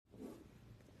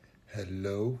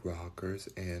Hello, rockers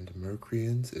and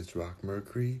Mercuryans. It's Rock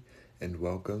Mercury, and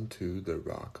welcome to the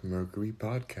Rock Mercury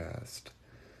podcast.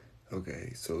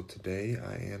 Okay, so today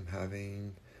I am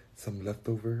having some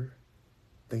leftover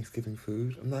Thanksgiving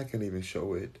food. I'm not gonna even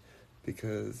show it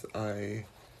because I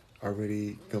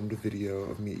already filmed a video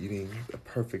of me eating a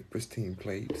perfect, pristine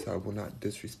plate, so I will not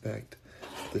disrespect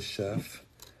the chef.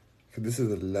 Cause this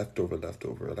is a leftover.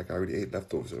 Like I already ate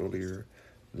leftovers earlier.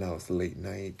 Now it's late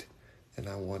night, and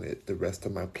I wanted the rest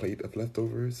of my plate of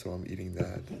leftovers, so I'm eating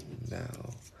that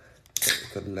now. So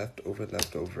it's a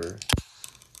leftover,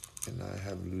 and I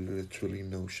have literally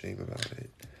no shame about it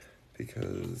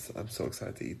because I'm so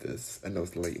excited to eat this. I know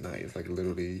it's late night. It's like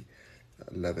literally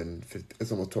 11:50.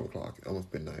 It's almost 12 o'clock,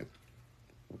 almost midnight.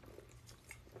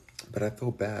 But I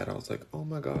feel bad. I was like, oh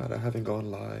my God, I haven't gone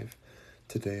live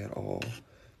today at all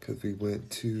because we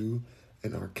went to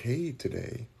an arcade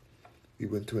today. We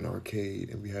went to an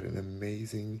arcade and we had an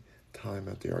amazing time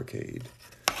at the arcade.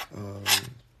 Um,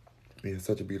 we had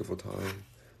such a beautiful time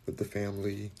with the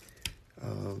family.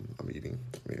 I'm eating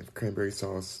cranberry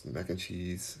sauce, mac and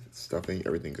cheese, stuffing,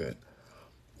 everything good.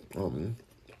 Had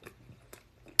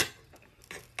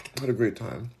a great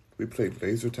time. We played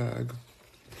laser tag.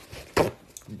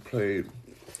 We played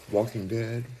Walking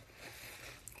Dead.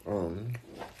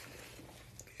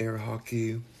 Air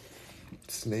hockey,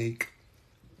 snake.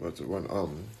 What's it one?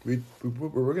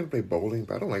 We're gonna play bowling,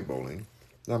 but I don't like bowling.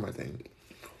 Not my thing.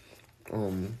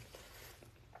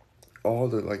 All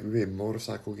the we had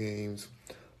motorcycle games,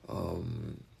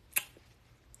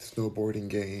 snowboarding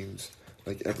games,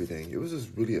 like everything. It was just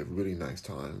really a really nice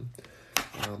time.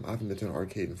 I haven't been to an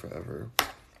arcade in forever,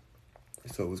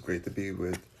 so it was great to be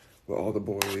with all the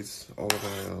boys, all of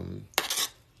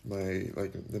my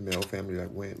the male family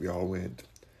that went. We all went.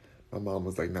 My mom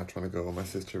was not trying to go. My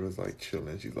sister was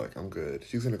chilling. She's like, I'm good.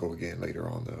 She's gonna go again later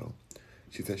on though.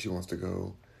 She said she wants to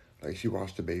go. She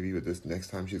watched the baby, but this next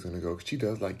time she's gonna go. She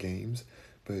does like games,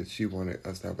 but she wanted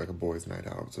us to have a boys' night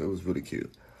out, so it was really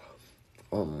cute.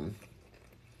 It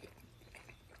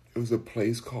was a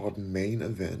place called Main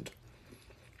Event.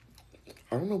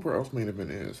 I don't know where else Main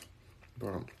Event is,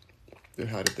 but they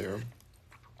had it there.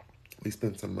 We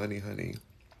spent some money, honey.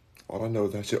 All I know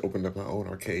is I should open up my own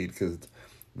arcade because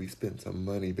we spent some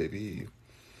money, baby.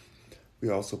 We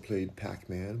also played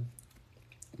Pac-Man.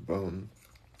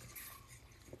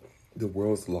 The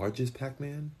world's largest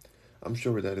Pac-Man. I'm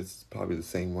sure that it's probably the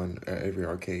same one at every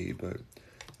arcade, but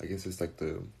I guess it's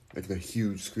the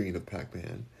huge screen of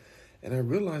Pac-Man. And I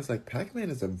realized Pac-Man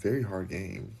is a very hard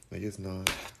game. It's not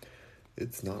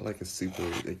like a super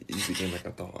easy game like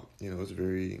I thought. It's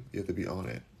very, you have to be on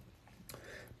it.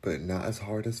 But not as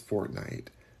hard as Fortnite.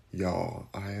 Y'all,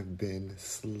 I have been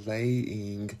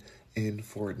slaying in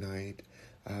Fortnite.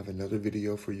 I have another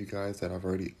video for you guys that I've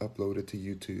already uploaded to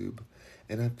YouTube.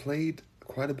 And I played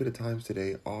quite a bit of times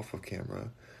today off of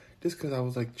camera. Just because I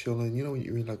was chilling. When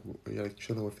you're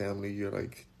chilling with family, you're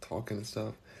talking and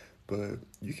stuff. But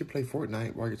you can play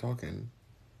Fortnite while you're talking.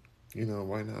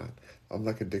 Why not? I'm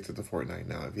addicted to Fortnite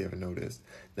now, if you haven't noticed.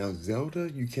 Now, Zelda,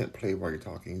 you can't play while you're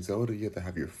talking. Zelda, you have to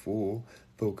have your full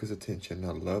focus attention.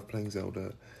 I love playing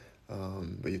Zelda,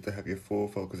 but you have to have your full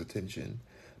focus attention.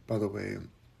 By the way,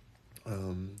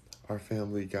 our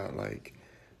family got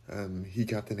he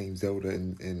got the name Zelda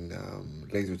in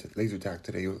laser tag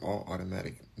today. It was all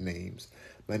automatic names.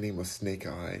 My name was Snake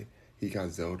Eye. He got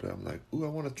Zelda. I'm like, ooh, I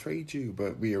want to trade you,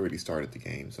 but we already started the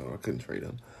game, so I couldn't trade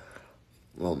him.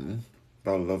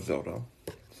 But I love Zelda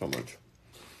so much.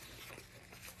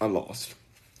 I lost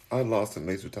in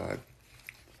laser tag.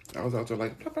 I was out there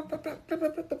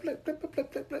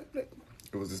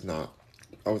it was just not.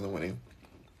 I wasn't winning.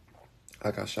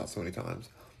 I got shot so many times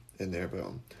in there, but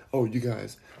oh, you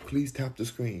guys, please tap the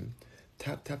screen.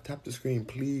 Tap the screen,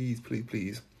 please.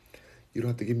 You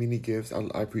don't have to give me any gifts.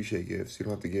 I appreciate gifts. You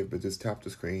don't have to give, but just tap the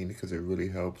screen because it really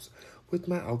helps with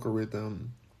my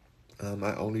algorithm.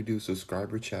 I only do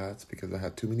subscriber chats because I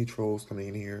have too many trolls coming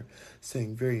in here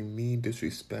saying very mean,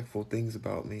 disrespectful things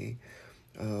about me.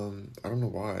 I don't know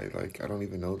why. I don't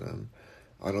even know them.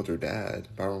 I know their dad,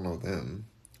 but I don't know them.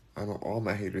 I know all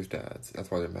my haters' dads.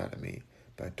 That's why they're mad at me.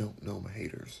 But I don't know my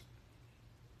haters.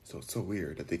 So it's so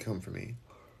weird that they come for me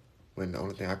when the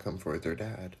only thing I come for is their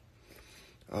dad.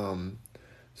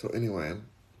 So anyway,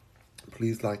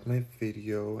 please like my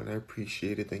video, and I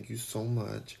appreciate it. Thank you so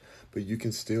much. But you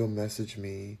can still message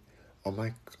me on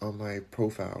my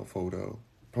profile,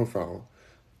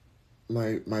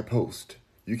 my post.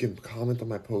 You can comment on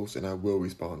my post, and I will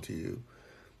respond to you.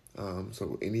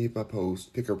 So any of my posts,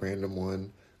 pick a random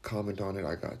one, comment on it.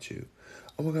 I got you.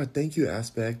 Oh my God, thank you,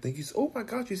 Aspect. Thank you. Oh my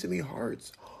God, you sent me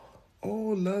hearts.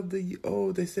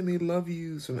 Oh, they sent me love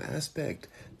yous from Aspect.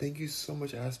 Thank you so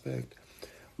much, Aspect.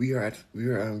 We are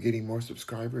getting more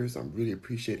subscribers. I really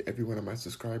appreciate every one of my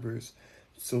subscribers.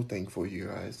 So thankful, you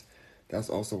guys. That's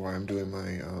also why I'm doing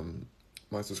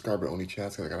my subscriber only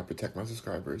chats, because I gotta protect my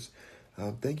subscribers.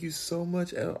 Thank you so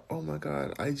much, L. Oh my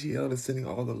God, IGL is sending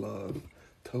all the love.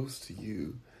 Toast to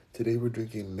you. Today we're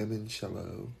drinking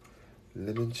limoncello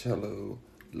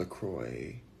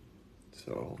LaCroix.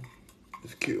 So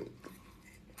it's cute.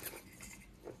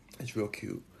 It's real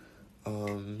cute.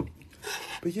 Um,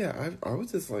 but yeah, I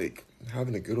was just like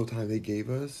having a good old time.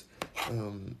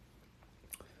 Um,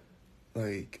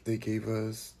 they gave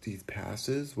us these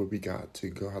passes where we got to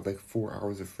go have like 4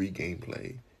 hours of free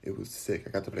gameplay. It was sick. I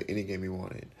got to play any game we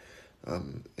wanted.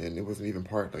 And it wasn't even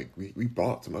part, like, we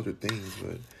bought some other things,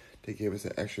 but they gave us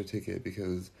an extra ticket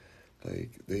because,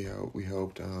 like,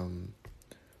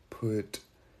 put,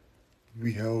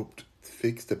 we helped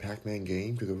fix the Pac-Man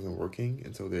game because it wasn't working,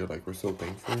 and so they're like, we're so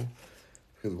thankful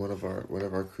because one of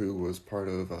our crew was part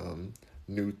of,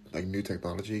 new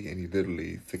technology, and he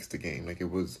literally fixed the game. Like,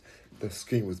 the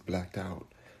screen was blacked out,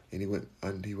 and he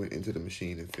went into the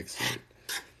machine and fixed it.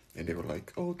 And they were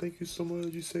like, "Oh, thank you so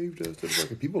much, you saved us."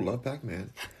 Like, people love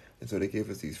Pac-Man, and so they gave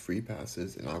us these free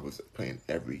passes, and I was playing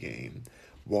every game.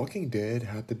 Walking Dead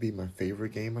had to be my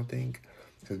favorite game, I think,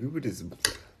 because we were just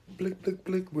blick, blick,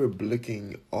 blick. We're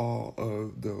blicking all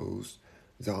of those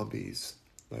zombies.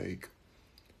 Like,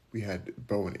 we had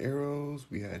bow and arrows,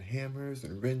 we had hammers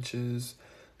and wrenches.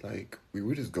 Like, we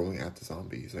were just going at the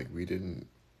zombies. Like, we didn't.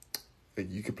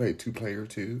 Like, you could play 2-player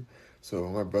too. So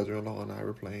my brother-in-law and I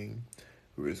were playing.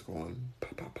 We were just going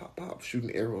pop, pop, pop, pop,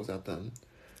 shooting arrows at them.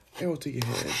 Arrow to your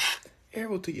head.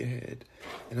 Arrow to your head.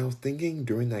 And I was thinking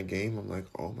during that game, I'm like,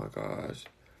 oh my gosh,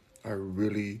 I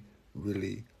really,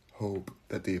 really hope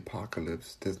that the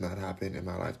apocalypse does not happen in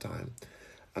my lifetime.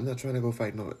 I'm not trying to go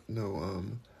fight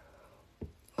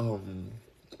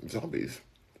zombies.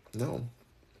 No.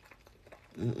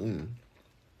 Mm-mm.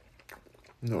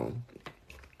 No.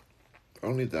 I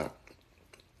don't need that.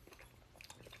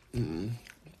 Mm-mm.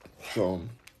 So,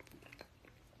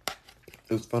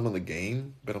 it was fun on the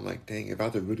game, but I'm like, dang, if I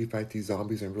had to really fight these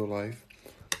zombies in real life,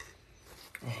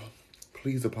 oh,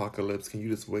 please, apocalypse, can you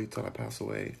just wait till I pass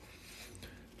away?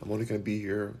 I'm only going to be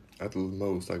here at the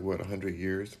most, like, 100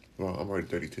 years? Well, I'm already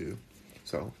 32.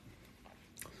 So,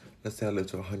 let's say I live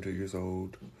to 100 years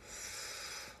old.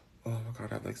 Oh my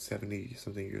God, I have like 70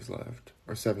 something years left.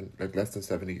 Or less than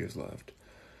 70 years left.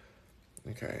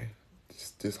 Okay.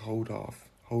 Just hold off.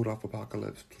 Hold off,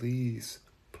 apocalypse. Please.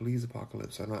 Please,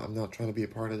 apocalypse. I'm not trying to be a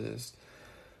part of this.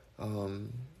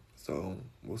 So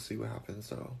we'll see what happens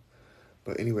though.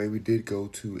 But anyway, we did go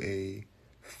to a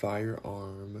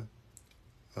firearm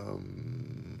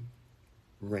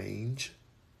range,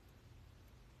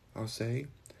 I'll say.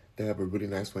 They have a really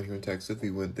nice one here in Texas.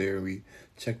 We went there, we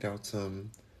checked out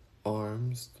some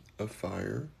arms of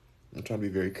fire. I'm trying to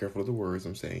be very careful of the words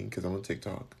I'm saying because I'm on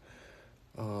TikTok.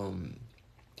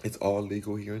 It's all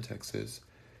legal here in Texas.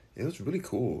 It was really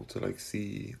cool to like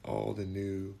see all the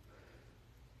new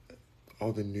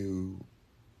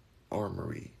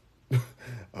armory.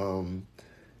 And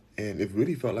it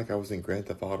really felt like I was in Grand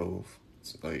Theft Auto,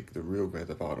 like the real Grand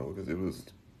Theft Auto, because it was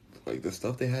like the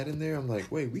stuff they had in there. I'm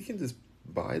like, wait, we can just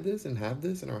buy this and have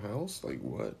this in our house? Like,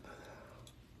 what?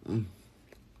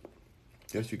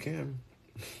 Yes, you can.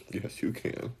 Yes, you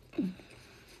can.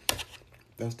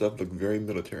 That stuff looked very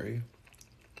military.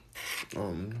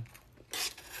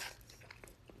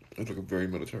 It looked very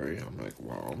military. I'm like,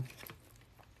 wow.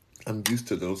 I'm used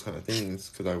to those kind of things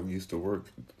because I used to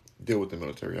deal with the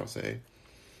military, I'll say.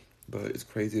 But it's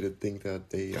crazy to think that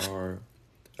they are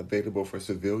available for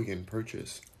civilian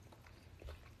purchase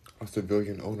or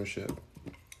civilian ownership.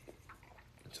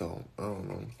 So, I don't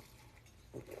know.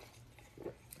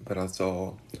 But I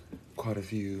saw quite a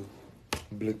few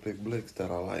blicks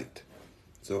that I liked.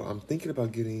 So I'm thinking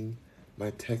about getting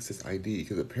my Texas ID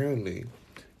because apparently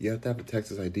you have to have a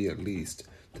Texas ID at least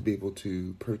to be able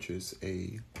to purchase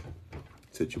a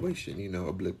situation,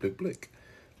 a blick.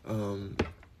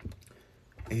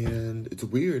 And it's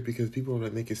weird because people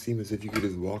like make it seem as if you could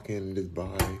just walk in and just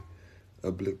buy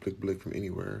a blick from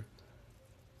anywhere.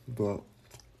 But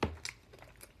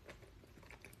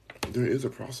there is a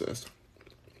process.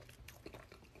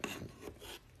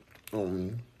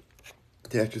 To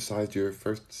exercise your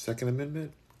Second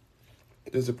Amendment,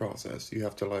 there's a process. You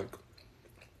have to like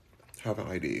have an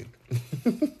ID.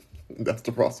 That's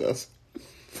the process.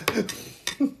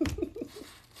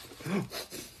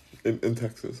 in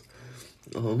Texas.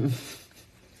 I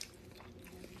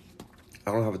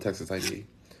don't have a Texas ID,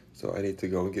 so I need to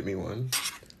go and get me one.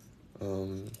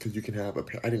 Because you can have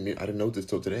I didn't know this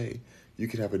till today. You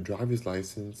can have a driver's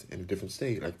license in a different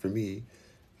state. Like for me,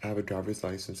 I have a driver's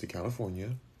license in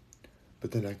California,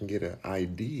 but then I can get an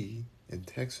ID in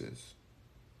Texas,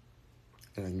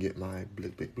 and I can get my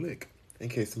blick blick blick in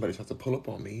case somebody tries to pull up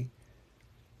on me.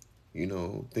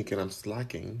 Thinking I'm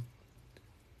slacking.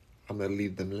 I'm gonna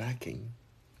leave them lacking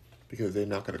because they're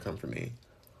not gonna come for me.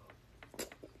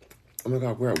 Oh my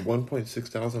God, we're at 1.6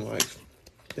 thousand likes.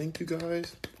 Thank you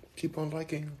guys. Keep on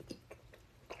liking.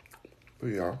 But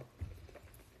yeah.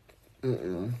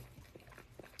 I'm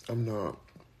not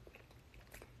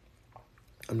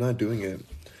doing it.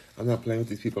 I'm not playing with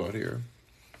these people out here.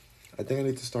 I think I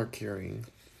need to start caring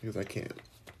because I can't.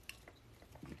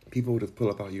 People just pull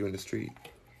up on you in the street.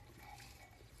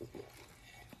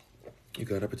 You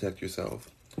gotta protect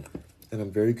yourself. And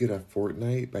I'm very good at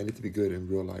Fortnite, but I need to be good in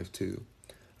real life too.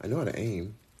 I know how to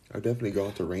aim. I've definitely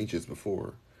gone to ranges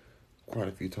before, quite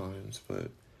a few times,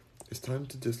 but it's time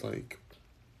to just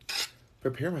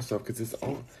prepare myself because it's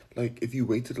all if you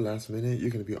wait to the last minute,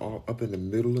 you're gonna be all up in the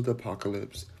middle of the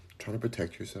apocalypse trying to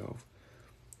protect yourself.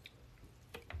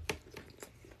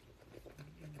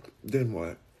 Then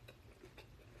what?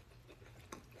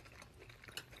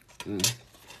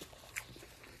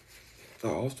 I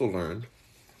also learned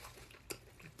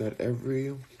that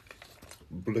every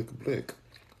blick blick,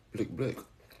 blick blick,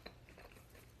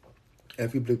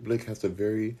 every blick blick has a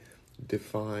very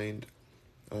defined,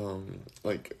 a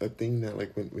thing that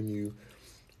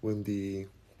when the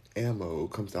ammo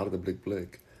comes out of the blick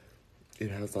blick, it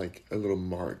has a little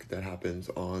mark that happens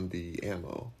on the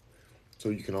ammo. So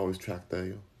you can always track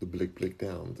the blick blick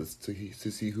down to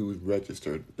see who's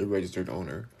the registered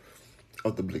owner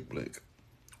of the blick blick.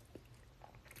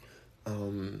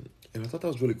 And I thought that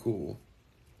was really cool.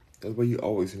 That way you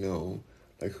always know,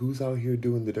 who's out here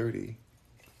doing the dirty.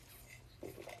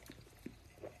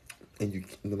 And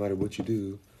no matter what you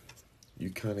do, you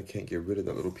kind of can't get rid of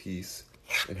that little piece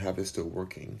and have it still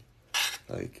working.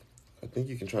 I think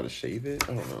you can try to shave it.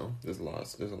 I don't know. There's a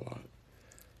lot.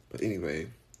 But anyway,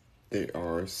 there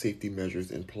are safety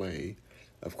measures in play.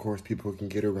 Of course, people can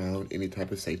get around any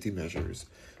type of safety measures.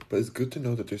 But it's good to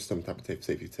know that there's some type of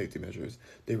safety measures.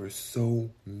 There were so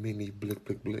many blick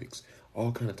blick blicks,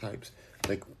 all kind of types,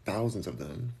 thousands of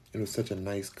them. It was such a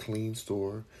nice, clean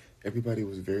store. Everybody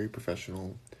was very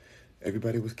professional.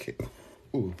 Everybody was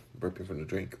burping from the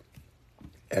drink.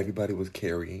 Everybody was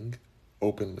carrying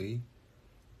openly.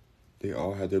 They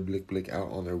all had their blick blick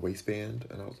out on their waistband,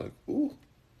 and I was like, ooh,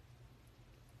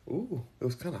 it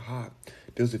was kind of hot.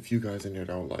 There was a few guys in there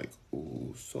that were like,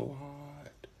 ooh, so hot.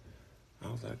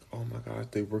 I was like, oh my gosh,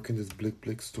 they work in this blick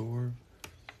blick store,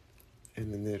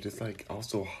 and then they're just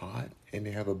also hot, and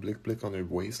they have a blick blick on their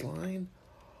waistline.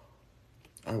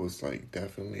 I was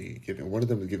definitely one of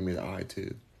them was giving me the eye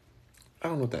too. I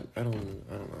don't know that. I don't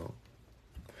know.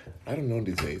 I don't know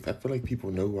these days. I feel like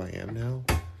people know who I am now.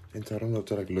 And so I don't know if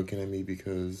they're looking at me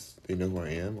because they know who I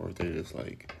am, or if they're just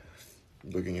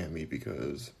looking at me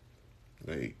because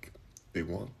they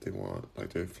want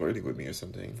they're flirting with me or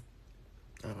something.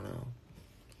 I don't know.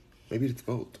 Maybe it's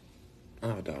both.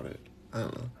 I doubt it. I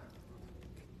don't know.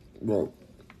 Well,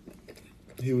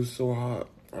 he was so hot.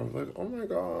 I was like, oh my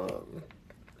God.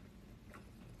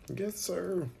 Yes,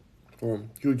 sir. Well,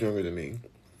 he was younger than me.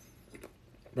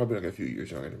 Probably a few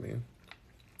years younger than me.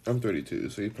 I'm 32,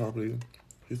 so he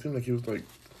seemed like he was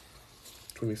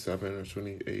 27 or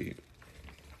 28.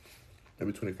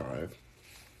 Maybe 25.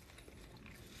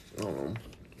 I don't know.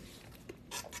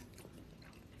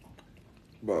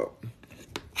 But,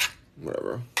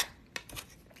 whatever.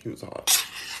 He was hot.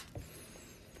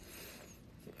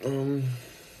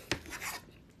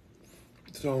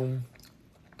 So,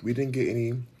 we didn't get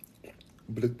any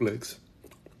blick blicks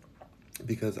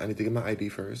because I need to get my ID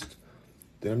first.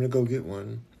 Then I'm gonna go get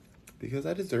one because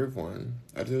I deserve one.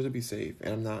 I deserve to be safe,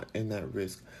 and I'm not in that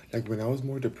risk. When I was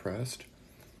more depressed,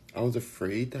 I was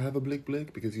afraid to have a blick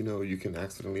blick because you can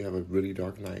accidentally have a really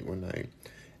dark night one night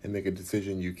and make a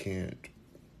decision you can't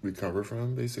recover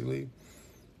from, basically.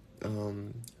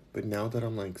 But now that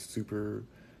I'm super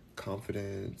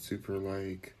confident, super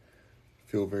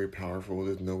feel very powerful,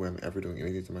 there's no way I'm ever doing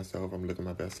anything to myself. I'm living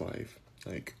my best life.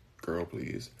 Girl,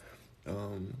 please.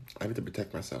 I need to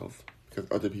protect myself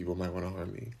because other people might want to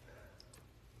harm me.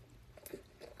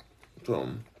 So,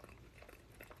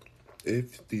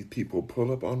 if these people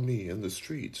pull up on me in the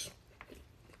streets,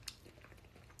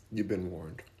 you've been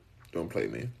warned. Don't play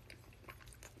me.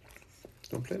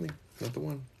 Don't play me. Not the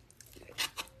one.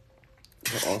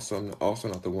 But I'm also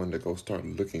not the one that goes start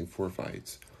looking for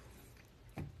fights.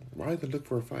 Why rather look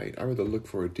for a fight? I'd rather look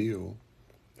for a deal.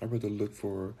 I'd rather look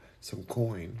for some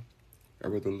coin.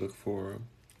 I'd rather look for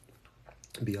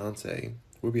Beyonce.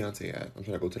 Where Beyonce at? I'm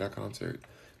trying to go to that concert.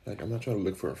 Like, I'm not trying to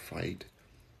look for a fight.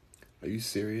 Are you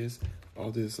serious?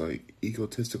 All this, like,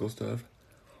 egotistical stuff.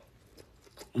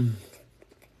 I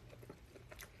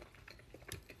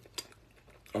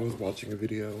was watching a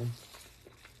video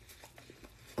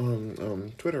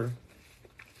on Twitter,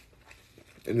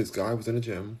 and this guy was in a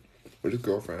gym with his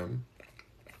girlfriend,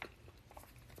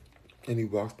 and he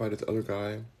walks by this other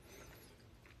guy.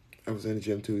 I was in the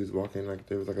gym too. He was walking, like,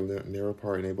 there was like a narrow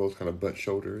part, and they both kind of butt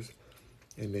shoulders,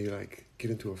 and they like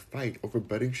get into a fight over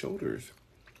butting shoulders.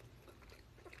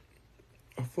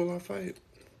 A full-on fight.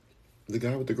 The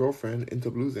guy with the girlfriend ends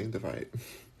up losing the fight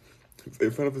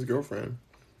in front of his girlfriend.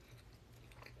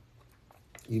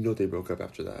 You know they broke up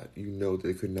after that. You know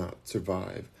they could not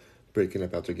survive breaking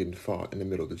up after getting fought in the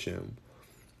middle of the gym.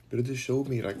 But it just showed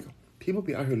me, like, people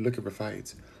be out here looking for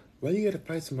fights. Why you gotta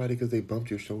fight somebody because they bumped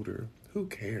your shoulder? Who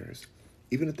cares?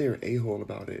 Even if they're an a-hole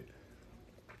about it.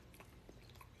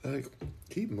 Like,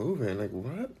 keep moving. Like,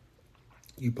 what?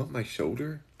 You bumped my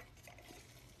shoulder?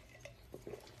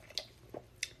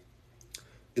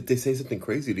 If they say something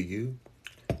crazy to you,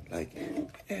 like,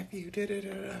 F you,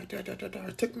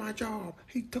 took my job.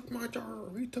 He took my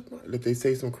job. He took my... If they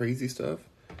say some crazy stuff,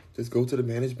 just go to the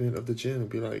management of the gym and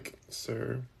be like,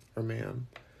 sir or ma'am,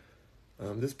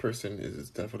 this person is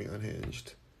definitely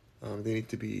unhinged. They need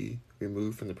to be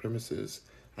removed from the premises.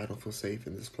 I don't feel safe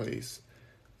in this place.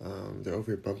 They're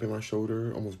over here bumping my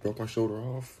shoulder, almost broke my shoulder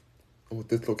off, almost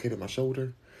dislocated my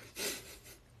shoulder.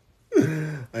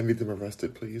 I need them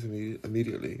arrested, please,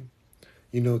 immediately.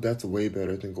 You know, that's way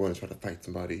better than going to try to fight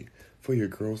somebody for your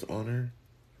girl's honor.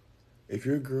 If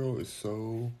your girl is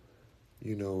so,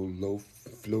 low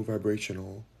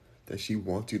vibrational that she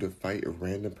wants you to fight a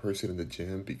random person in the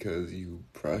gym because you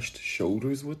brushed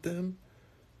shoulders with them,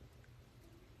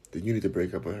 then you need to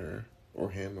break up with her or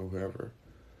him or whoever.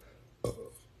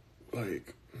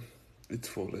 Like, it's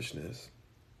foolishness.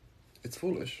 It's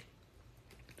foolish.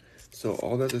 So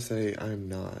all that to say, I'm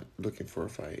not looking for a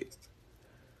fight.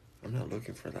 I'm not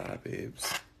looking for that,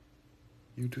 babes.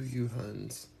 You do you,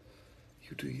 huns.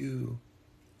 You do you.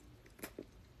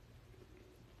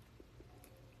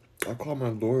 I'll call my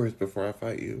lawyers before I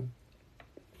fight you.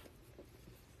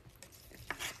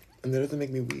 And that doesn't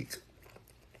make me weak.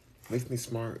 Makes me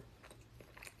smart.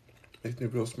 Makes me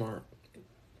real smart.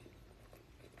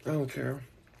 I don't care.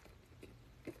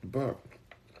 But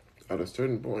at a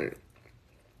certain point,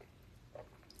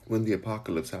 when the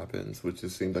apocalypse happens, which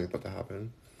just seems like it's about to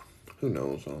happen, who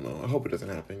knows? I don't know. I hope it doesn't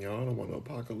happen, y'all. I don't want no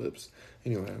apocalypse.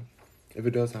 Anyway, if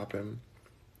it does happen,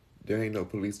 there ain't no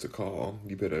police to call.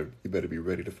 You better be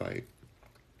ready to fight.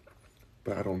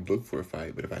 But I don't look for a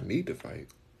fight. But if I need to fight,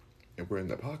 and we're in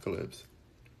the apocalypse,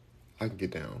 I can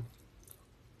get down.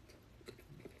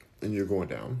 And you're going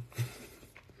down.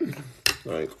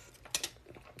 Like,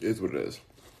 it is what it is.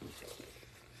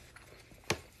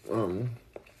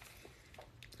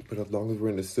 But as long as we're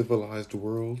in a civilized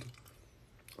world,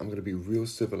 I'm going to be real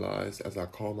civilized as I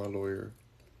call my lawyer.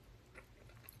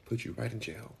 Put you right in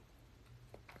jail.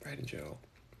 Right in jail.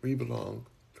 Where you belong.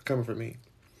 For coming for me.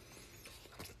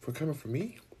 For coming for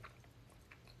me?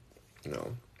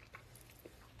 No.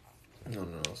 No,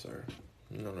 sir.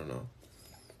 No.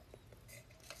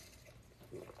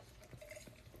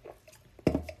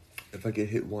 If I get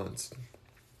hit once,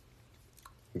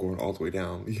 I'm going all the way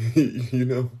down.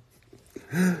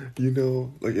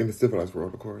 Like in the civilized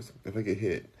world, of course. If I get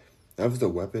hit, now if it's a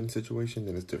weapon situation,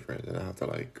 then it's different. And I have to,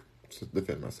 like, just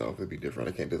defend myself. It'd be different.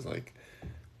 I can't just, like,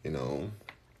 I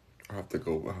have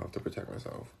to protect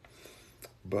myself.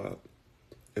 But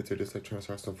if they're just, like, trying to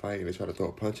start some fight and they try to throw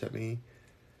a punch at me,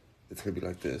 it's going to be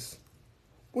like this.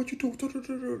 What you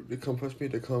do? They come punch me.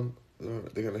 They're going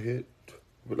to hit.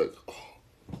 We're like,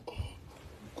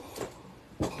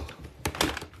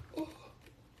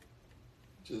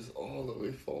 just all the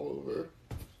way fall over.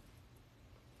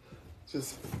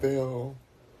 Just fell.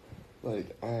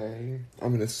 Like, I'm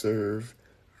gonna serve.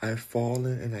 I've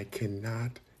fallen and I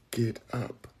cannot get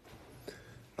up.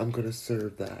 I'm gonna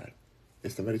serve that.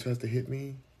 If somebody tries to hit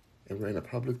me and we're in a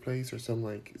public place or some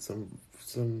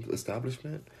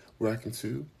establishment where I can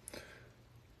sue,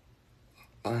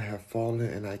 I have fallen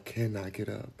and I cannot get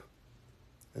up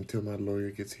until my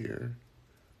lawyer gets here.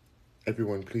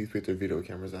 Everyone, please put their video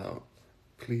cameras out.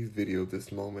 Please video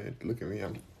this moment. Look at me.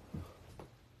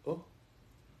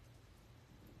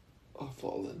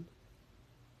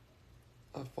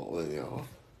 I've fallen, y'all.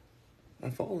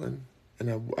 I've fallen.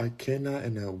 And I cannot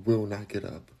and I will not get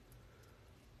up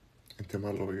until my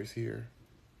lawyer's here.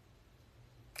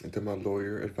 Until my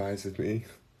lawyer advises me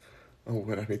on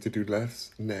what I need to do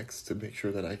next to make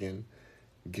sure that I can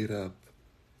get up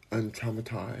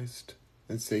untraumatized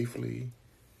and safely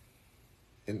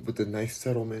and with a nice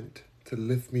settlement to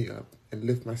lift me up and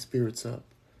lift my spirits up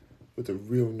with a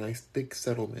real nice thick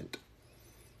settlement,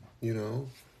 you know?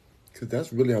 Because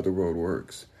that's really how the world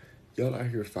works. Y'all out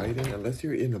here fighting, unless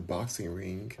you're in a boxing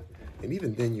ring, and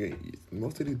even then,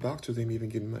 most of these boxers ain't even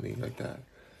getting money like that.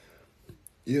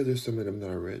 Yeah, there's some of them that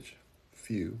are rich,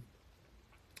 few,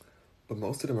 but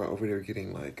most of them are over there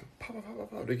getting like pop, pop,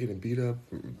 pop, pop. They're getting beat up,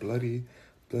 bloody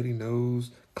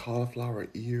nose, cauliflower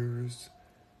ears,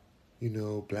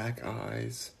 black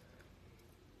eyes,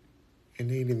 and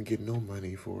they ain't even get no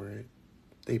money for it.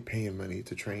 They paying money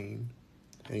to train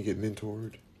and get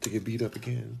mentored to get beat up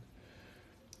again,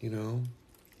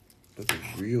 But the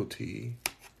real tea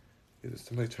is if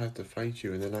somebody tries to fight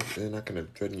you and they're not gonna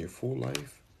threaten your full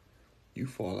life, you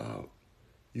fall out.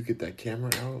 You get that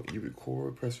camera out, you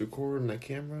press record on that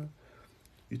camera,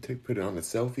 put it on a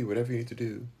selfie, whatever you need to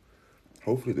do.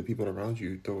 Hopefully the people around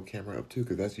you throw a camera up too,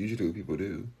 because that's usually what people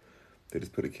do. They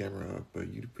just put a camera up, but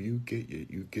you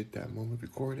get that moment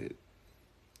recorded.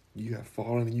 You have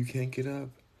fallen and you can't get up,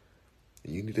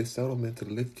 and you need a settlement to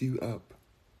lift you up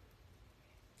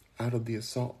out of the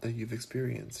assault that you've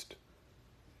experienced.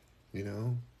 If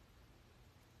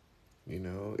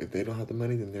they don't have the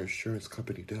money, then their insurance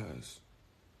company does.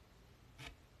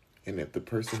 And if the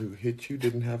person who hit you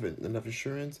didn't have enough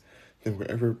insurance, then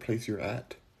wherever place you're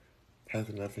at has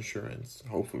enough insurance,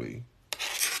 hopefully.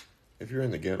 If you're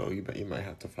in the ghetto, you might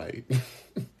have to fight.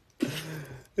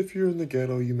 If you're in the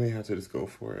ghetto, you may have to just go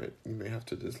for it. You may have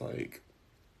to just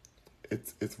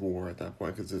it's war at that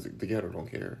point, because the ghetto don't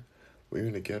care. When you're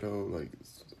in the ghetto,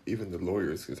 even the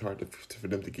lawyers, it's hard for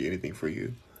them to get anything for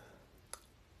you.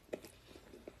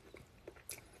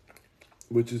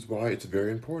 Which is why it's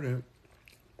very important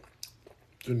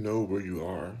to know where you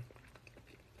are.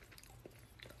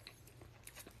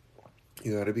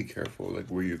 You gotta be careful,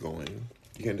 where you're going.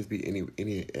 You can't just be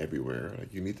everywhere.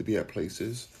 You need to be at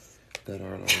places that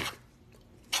are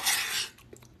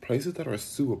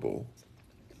suable.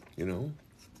 You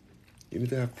need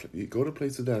to you go to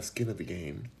places that have skin in the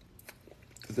game.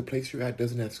 If the place you're at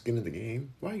doesn't have skin in the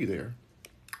game, why are you there?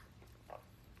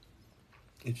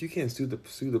 If you can't sue the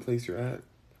place you're at,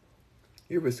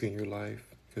 you're risking your life,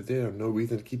 because they have no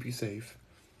reason to keep you safe.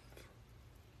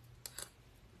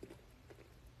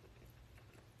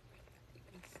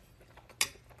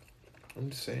 I'm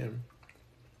just saying.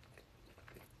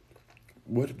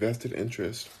 What vested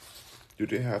interest do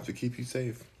they have to keep you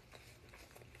safe?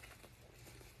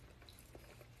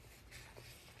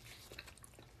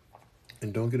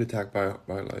 And don't get attacked by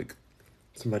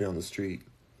somebody on the street,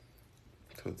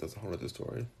 because that's a whole other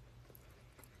story.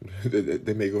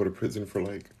 They may go to prison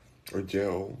or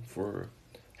jail for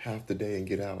half the day and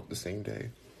get out the same day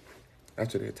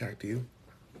after they attacked you.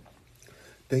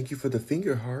 Thank you for the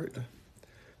finger heart.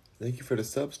 Thank you for the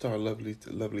substar,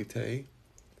 lovely Tay.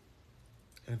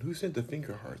 And who sent the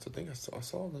finger hearts? I think I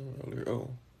saw them earlier. Oh,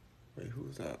 wait, who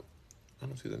was that? I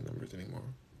don't see the numbers anymore.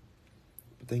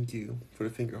 But thank you for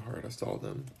the finger heart. I saw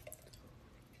them.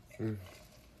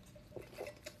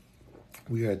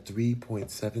 We are at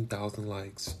 3.7 thousand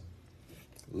likes.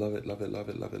 Love it, love it, love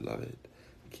it, love it, love it.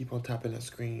 Keep on tapping that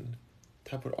screen.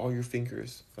 Tap with all your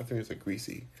fingers. My fingers are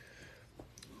greasy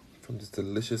from this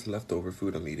delicious leftover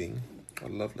food I'm eating. I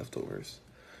love leftovers.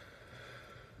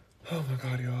 Oh my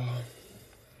God, y'all.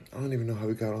 I don't even know how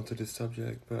we got onto this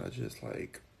subject, but I just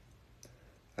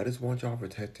want y'all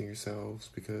protecting yourselves,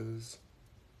 because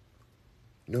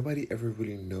nobody ever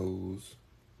really knows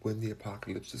when the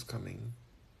apocalypse is coming.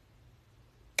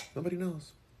 Nobody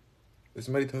knows. If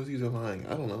somebody tells you they're lying,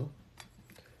 I don't know.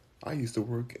 I used to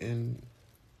work in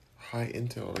high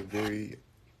intel, very,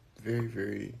 very,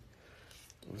 very,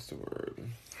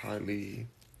 highly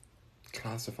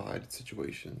classified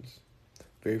situations.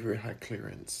 Very, very high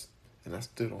clearance. And I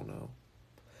still don't know.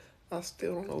 I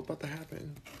still don't know what's about to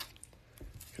happen.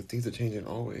 Because things are changing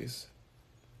always.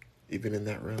 Even in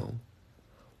that realm.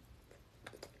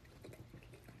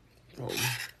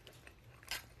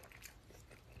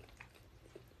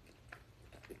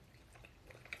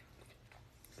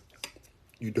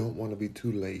 You don't want to be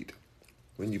too late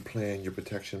when you plan your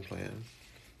protection plan.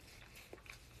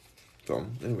 So,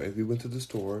 anyway, we went to the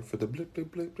store for the blick,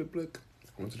 blick, blick, blick, blick.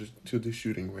 Went to the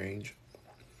shooting range.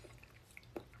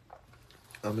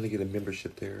 I'm going to get a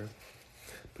membership there.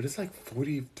 But it's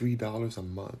 $43 a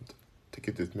month to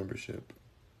get this membership.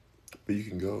 But you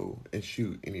can go and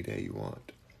shoot any day you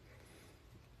want.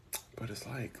 But it's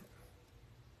that's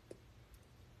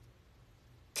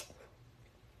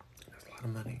a lot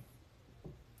of money.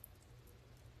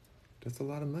 That's a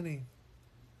lot of money.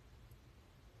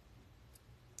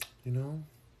 You know,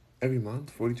 every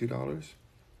month, $42.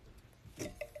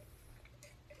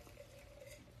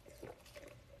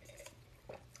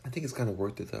 I think it's kind of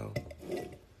worth it though,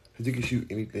 because you can shoot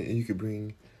anything, and you could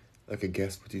bring like a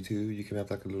guest with you too. You can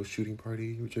have like a little shooting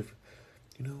party, whichever.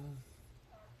 You know,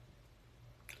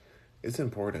 it's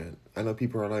important. I know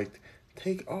people are like,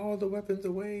 take all the weapons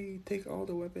away, take all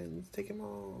the weapons, take them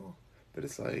all. But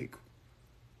it's like,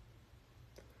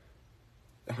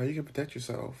 how you can protect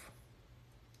yourself?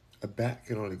 A bat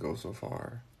can only go so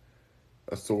far.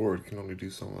 A sword can only do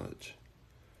so much.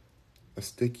 A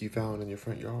stick you found in your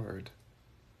front yard,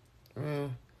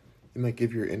 it might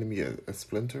give your enemy a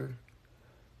splinter,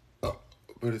 but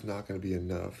it's not going to be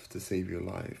enough to save your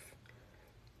life.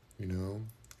 You know,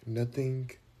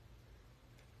 nothing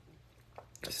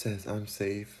says I'm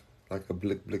safe like a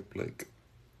blick blick blick,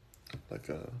 like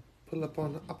a pull up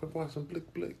on the upper box and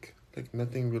blick blick. Like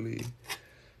nothing really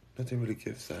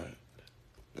gives that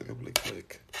like a blick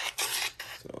blick.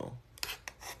 So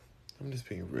I'm just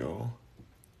being real.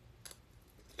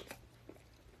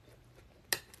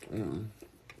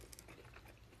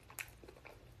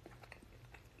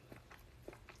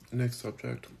 Next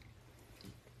subject.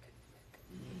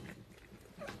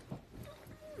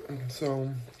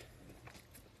 So,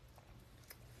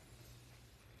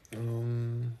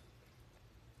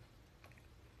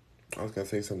 I was gonna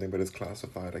say something, but it's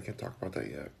classified. I can't talk about that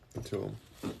yet until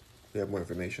we have more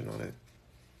information on it.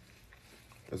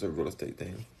 There's a real estate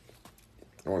thing.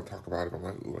 I want to talk about it, but I'm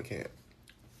like, ooh, I can't.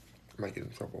 I might get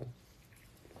in trouble.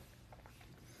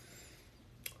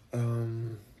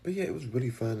 But yeah, it was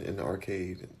really fun in the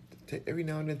arcade. Every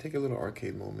now and then, take a little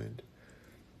arcade moment.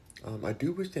 I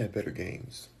do wish they had better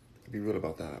games. To be real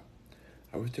about that,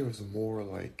 I wish there was more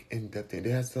like in-depth thing.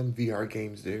 They had some VR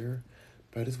games there,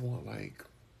 but I just want like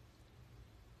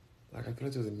I feel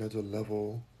like there's another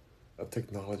level of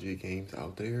technology games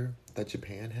out there that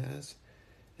Japan has,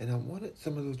 and I wanted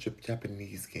some of those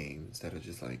Japanese games that are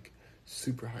just like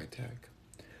super high tech.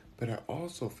 But I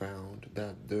also found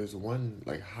that there's one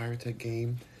like higher tech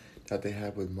game that they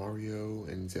have with Mario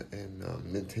and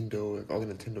Nintendo, like all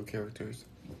the Nintendo characters,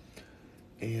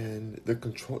 and the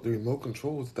remote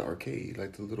controls at the arcade,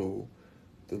 like the little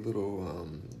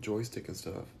joystick and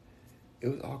stuff. It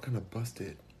was all kind of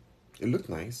busted. It looked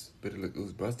nice, but it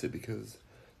was busted because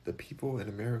the people in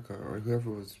America or whoever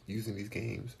was using these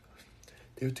games,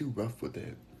 they were too rough with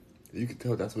it. You could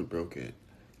tell that's what broke it.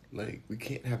 Like, we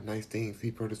can't have nice things.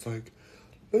 People are just like,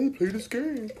 let me play this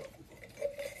game.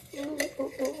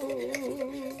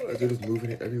 They're just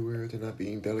moving it everywhere. They're not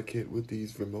being delicate with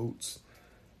these remotes.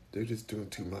 They're just doing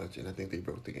too much, and I think they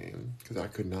broke the game because I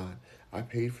could not. I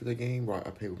paid for the game. Well, I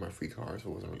paid with my free card,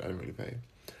 so I didn't really pay.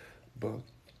 But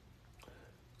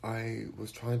I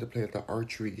was trying to play the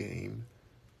archery game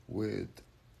with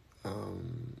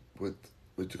with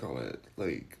what you call it,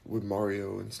 like with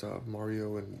Mario and stuff,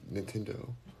 Mario and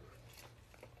Nintendo,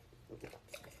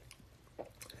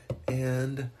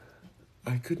 and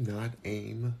I could not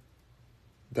aim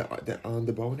that on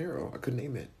the bow and arrow. I couldn't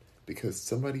aim it because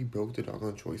somebody broke the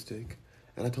doggone joystick,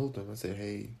 and I told them, I said,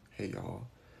 hey y'all,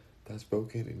 that's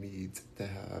broken. It needs to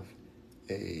have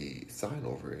a sign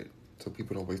over it so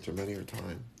people don't waste their money or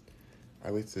time. I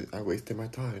wasted my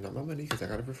time, not my money, because I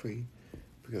got it for free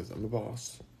because I'm a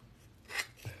boss.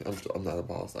 I'm not a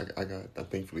boss. I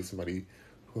got thankfully somebody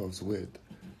who I was with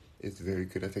is very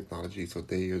good at technology, so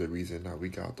they are the reason that we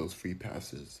got those free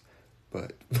passes.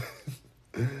 But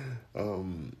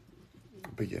um,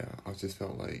 but yeah, I just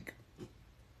felt like,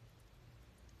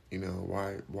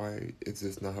 why is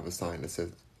this not have a sign that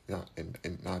says not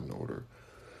not in order,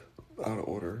 out of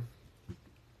order?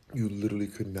 You literally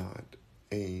could not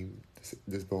aim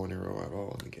this bow and arrow at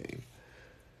all in the game.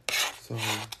 So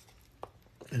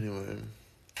anyway,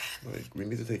 like we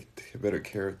need to take better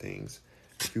care of things.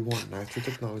 If you want nicer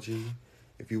technology,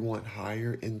 if you want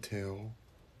higher intel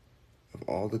of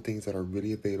all the things that are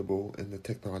really available in the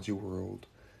technology world,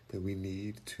 then we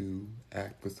need to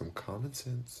act with some common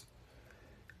sense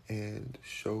and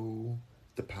show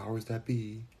the powers that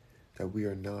be that we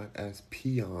are not as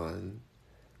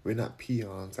we're not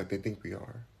peons like they think we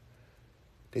are.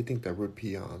 They think that we're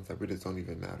peons, that we just don't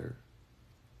even matter.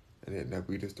 And that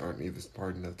we just aren't even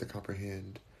smart enough to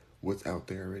comprehend what's out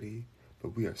there already.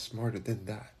 But we are smarter than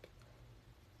that.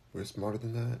 We're smarter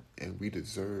than that, and we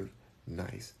deserve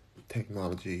nice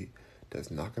technology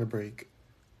that's not going to break.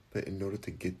 But in order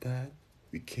to get that,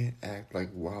 we can't act like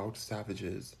wild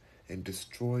savages and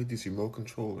destroy these remote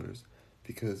controllers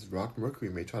because Rock Mercury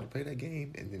may try to play that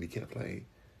game and then he can't play.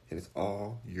 And it's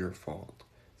all your fault.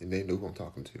 And they know who I'm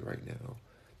talking to right now.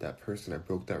 That person that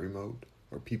broke that remote,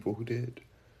 or people who did.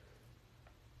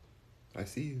 I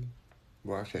see you.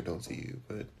 Well, actually, I don't see you,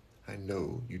 but I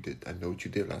know you did. I know what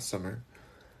you did last summer.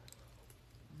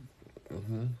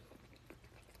 Mm-hmm.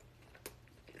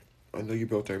 I know you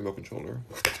built a remote controller.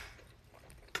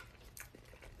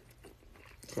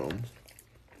 So,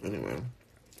 anyway,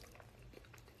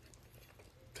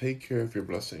 take care of your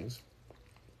blessings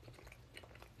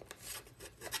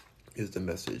is the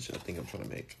message I think I'm trying to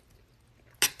make.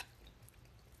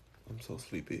 I'm so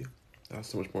sleepy. I have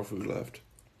so much more food left.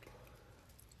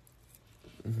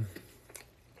 Mm-hmm.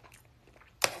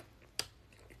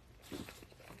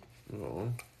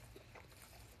 Oh.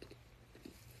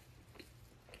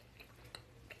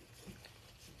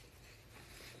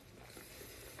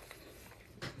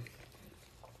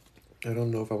 I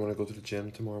don't know if I want to go to the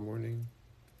gym tomorrow morning.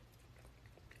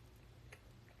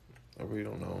 I really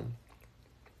don't know.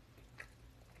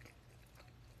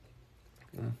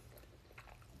 I'm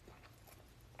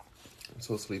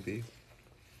so sleepy.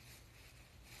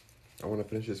 I want to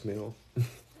finish this meal.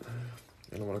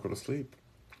 And I want to go to sleep.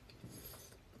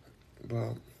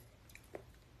 But,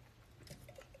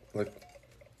 like,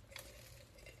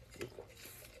 the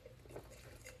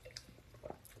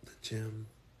gym,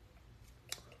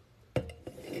 I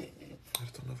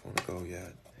just don't know if I want to go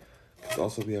yet. Because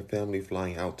also we have family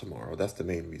flying out tomorrow. That's the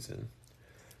main reason.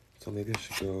 So maybe I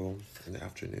should go in the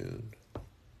afternoon.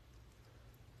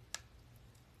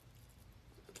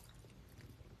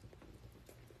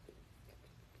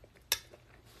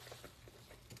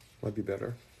 Might be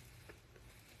better.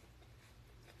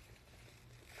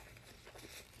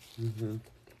 Mm-hmm.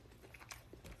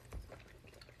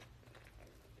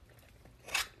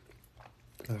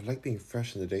 I like being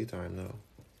fresh in the daytime, though.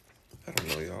 I don't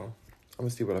know, y'all. I'm gonna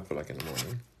see what I feel like in the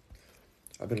morning.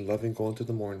 I've been loving going to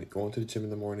the gym in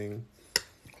the morning,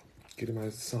 getting my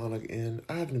sauna in.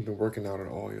 I haven't been working out at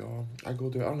all, y'all. I go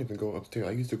there. I don't even go upstairs.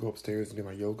 I used to go upstairs and do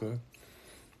my yoga.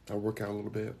 I work out a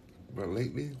little bit, but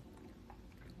lately,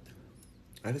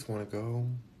 I just want to go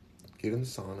get in the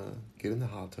sauna, get in the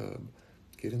hot tub,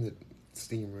 get in the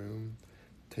steam room,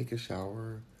 take a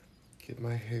shower, get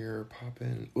my hair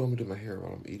popping. Well, I'm gonna do my hair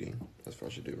while I'm eating. That's what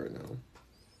I should do right now.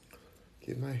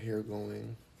 Get my hair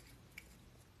going,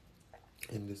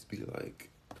 and just be like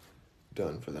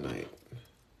done for the night,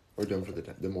 or done for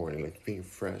the morning. Like being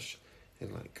fresh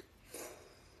and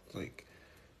like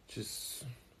just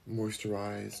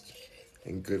moisturized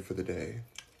and good for the day.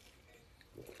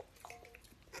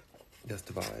 That's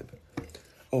the vibe.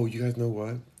 Oh, you guys know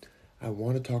what? I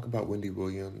want to talk about Wendy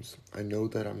Williams. I know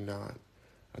that I'm not.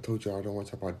 I told y'all I don't want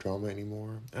to talk about drama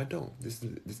anymore. I don't. This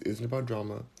isn't about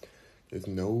drama. There's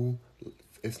no.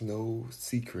 It's no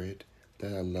secret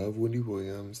that I love Wendy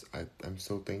Williams. I'm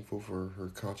so thankful for her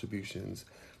contributions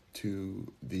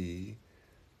to the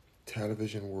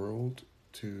television world,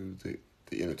 to the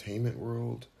entertainment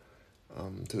world,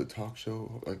 to the talk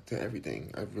show, like to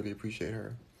everything. I really appreciate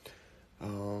her.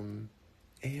 Um,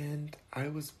 and I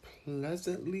was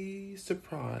pleasantly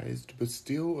surprised, but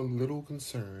still a little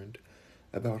concerned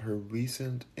about her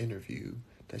recent interview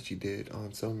that she did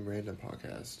on some random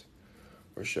podcast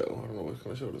or show. I don't know what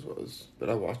kind of show this was, but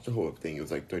I watched the whole thing. It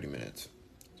was like 30 minutes.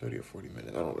 30 or 40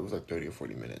 minutes. I don't know. It was like 30 or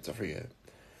 40 minutes. I forget.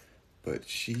 But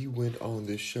she went on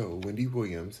this show, Wendy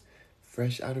Williams,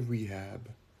 fresh out of rehab,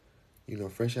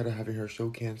 fresh out of having her show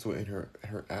canceled and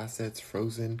her assets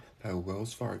frozen by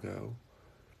Wells Fargo,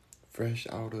 fresh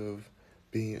out of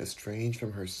being estranged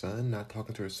from her son, not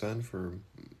talking to her son for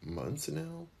months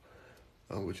now,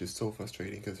 which is so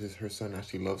frustrating because her son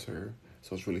actually loves her.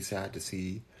 So it's really sad to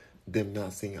see them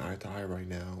not seeing eye to eye right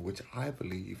now, which I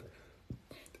believe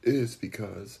is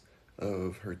because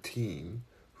of her team,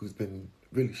 who's been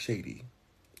really shady,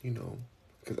 you know.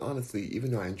 Because honestly,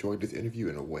 even though I enjoyed this interview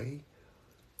in a way,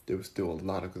 there was still a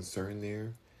lot of concern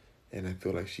there. And I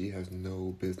feel like she has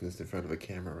no business in front of a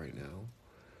camera right now.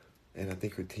 And I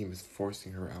think her team is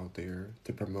forcing her out there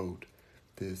to promote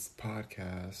this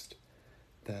podcast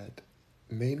that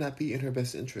may not be in her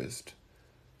best interest.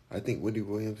 I think Wendy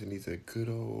Williams needs a good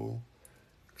old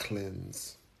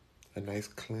cleanse. A nice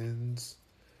cleanse.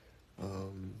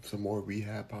 Some more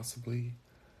rehab possibly.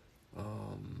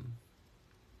 Um,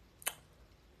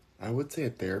 I would say a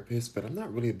therapist, but I'm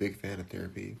not really a big fan of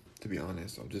therapy, to be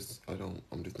honest. I'm just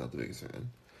not the biggest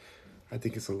fan. I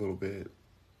think it's a little bit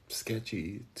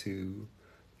sketchy to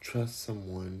trust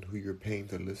someone who you're paying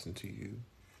to listen to you.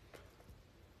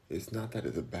 It's not that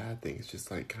it's a bad thing. It's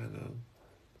just like kind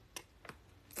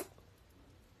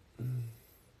of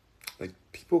like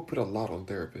people put a lot on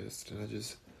therapists, and I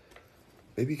just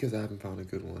maybe because I haven't found a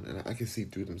good one, and I can see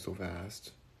through them so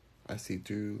fast. I see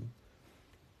through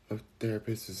a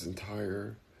therapist's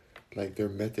entire like their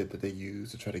method that they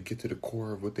use to try to get to the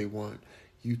core of what they want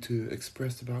you to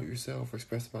express about yourself or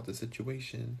express about the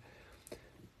situation.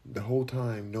 The whole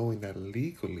time knowing that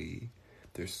legally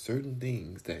there's certain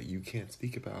things that you can't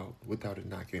speak about without it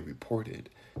not getting reported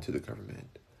to the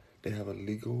government. They have a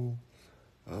legal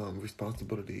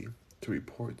responsibility to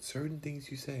report certain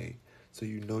things you say, so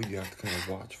you know you have to kind of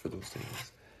watch for those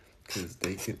things because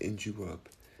they can end you up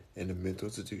in a mental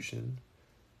institution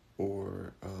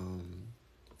or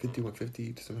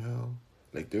 5150 somehow.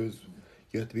 Like you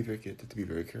have to be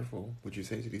very careful what you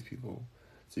say to these people.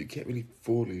 So you can't really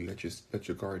fully let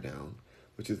your guard down,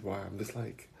 which is why I'm just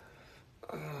like,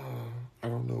 I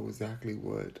don't know exactly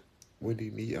what Wendy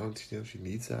needs. I don't know if she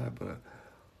needs that, but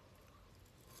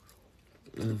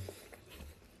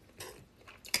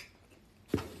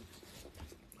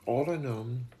all I know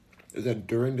is that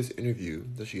during this interview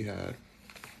that she had,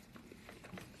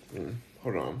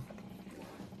 hold on,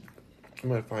 I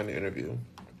might find the interview.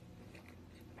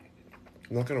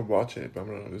 I'm not gonna watch it, but I'm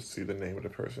gonna just see the name of the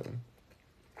person.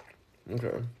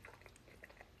 Okay.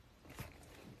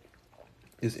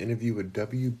 This interview with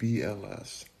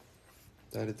WBLS.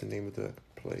 That is the name of the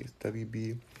place.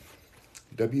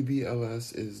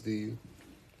 WBLS is the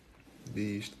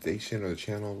station or the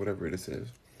channel, whatever it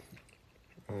is.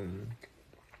 I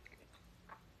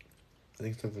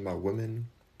think something about women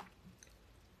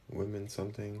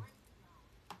something.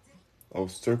 Oh,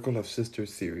 Circle of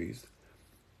Sisters series.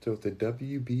 So it's the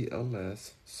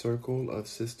WBLS Circle of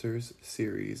Sisters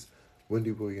series.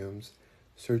 Wendy Williams.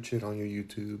 Search it on your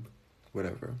YouTube,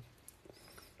 whatever.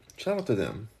 Shout out to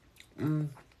them.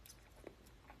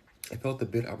 I felt a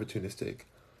bit opportunistic,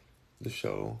 the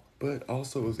show, but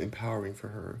also it was empowering for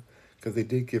her because they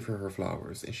did give her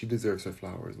flowers and she deserves her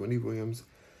flowers. Wendy Williams,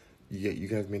 yeah, you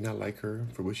guys may not like her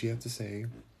for what she has to say,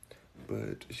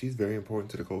 but she's very important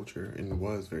to the culture and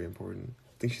was very important.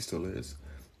 I think she still is,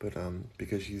 but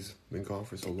because she's been gone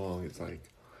for so long, it's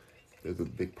like there's a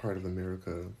big part of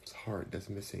America's heart that's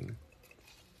missing.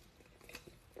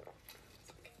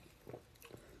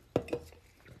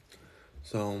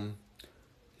 So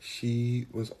she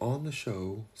was on the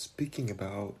show speaking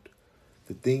about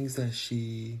the things that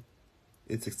she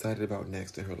is excited about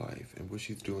next in her life and what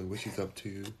she's doing, what she's up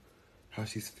to, how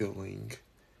she's feeling,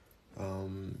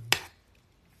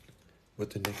 what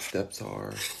the next steps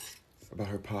are about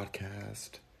her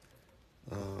podcast,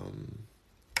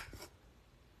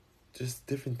 just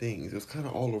different things. It was kind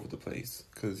of all over the place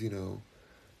because,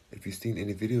 if you've seen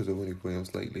any videos of Wendy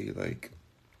Williams lately, like,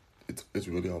 it's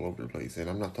really all over the place. And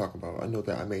I'm not talking about, I know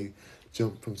that I may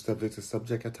jump from subject to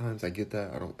subject at times. I get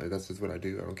that. That's just what I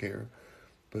do. I don't care.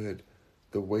 But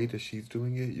the way that she's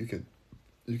doing it, you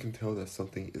can tell that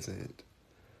something isn't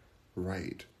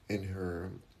right in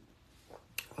her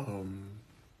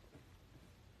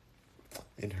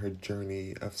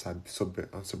journey of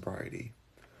sobriety.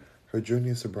 Her journey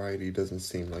of sobriety doesn't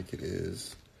seem like it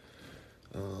is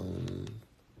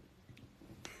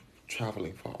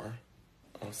traveling far,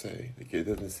 I'll say. Like, it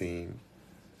doesn't seem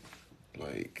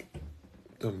like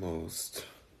the most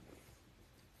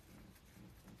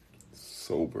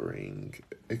sobering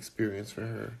experience for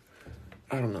her.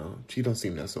 I don't know. She don't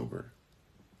seem that sober.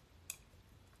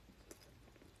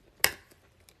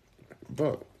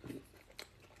 But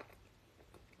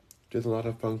there's a lot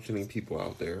of functioning people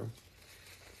out there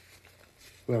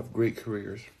who have great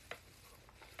careers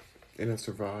and have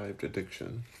survived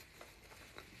addiction.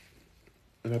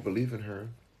 And I believe in her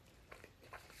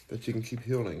that she can keep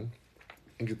healing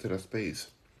and get to that space.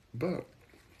 But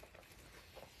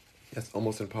that's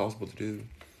almost impossible to do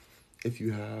if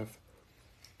you have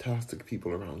toxic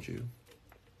people around you.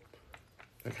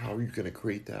 Like, how are you going to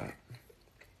create that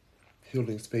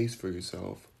healing space for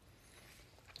yourself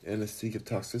in a sea of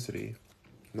toxicity?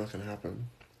 Not going to happen.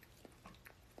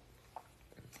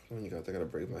 Oh, you guys, I got to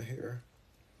braid my hair.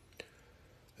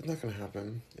 It's not going to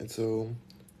happen. And so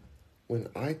when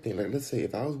I think, like, let's say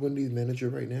if I was Wendy's manager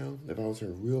right now, if I was her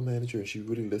real manager and she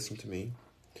really listened to me,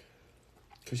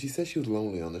 because she said she was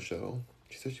lonely on the show.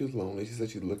 She said she was lonely. She said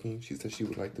she's looking. She said she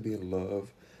would like to be in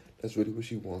love. That's really what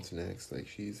she wants next. Like,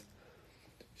 she's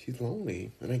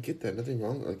lonely. And I get that. Nothing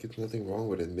wrong. Like, it's nothing wrong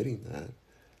with admitting that.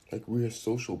 Like, we are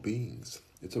social beings.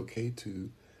 It's okay to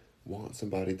want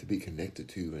somebody to be connected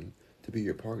to and to be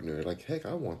your partner. Like, heck,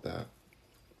 I want that.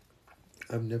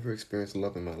 I've never experienced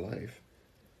love in my life.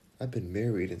 I've been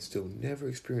married and still never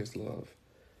experienced love.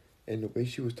 And the way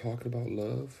she was talking about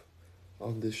love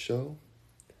on this show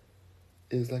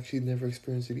is like she never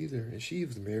experienced it either. And she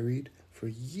was married for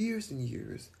years and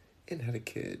years and had a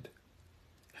kid.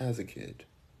 Has a kid.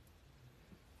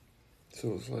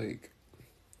 So it's like,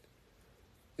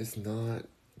 it's not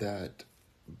that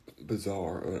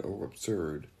bizarre or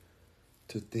absurd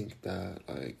to think that,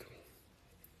 like,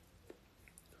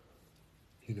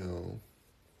 you know,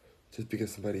 just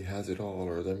because somebody has it all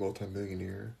or they're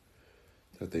multimillionaire,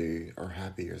 that they are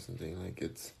happy or something. Like,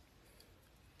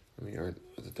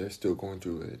 they're still going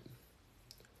through it.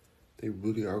 They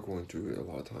really are going through it a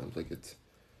lot of times. Like,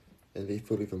 and they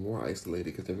feel even more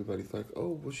isolated because everybody's like,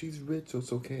 oh, well, she's rich, so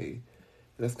it's okay.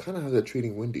 And that's kind of how they're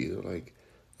treating Wendy. They're like,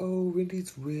 oh,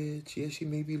 Wendy's rich. Yeah, she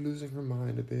may be losing her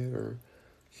mind a bit, or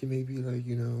she may be, like,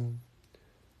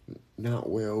 not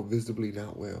well, visibly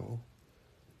not well.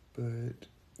 But,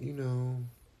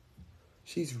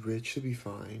 she's rich, she'll be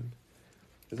fine.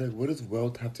 It's like, what does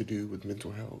wealth have to do with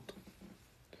mental health?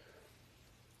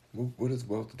 What does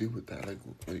wealth do with that?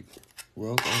 Like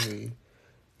wealth only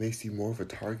makes you more of a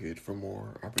target for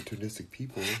more opportunistic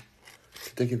people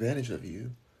to take advantage of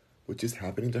you, which is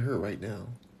happening to her right now,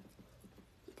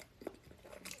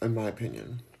 in my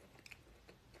opinion.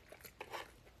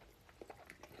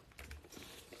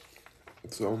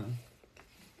 So,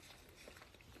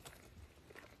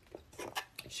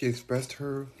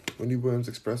 Wendy Williams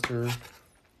expressed her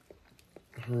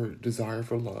desire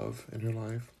for love in her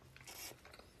life.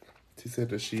 She said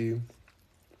that she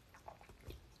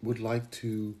would like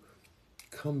to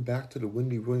come back to the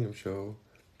Wendy Williams show,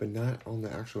 but not on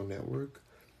the actual network.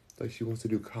 Like, she wants to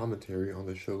do commentary on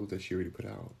the shows that she already put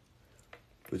out.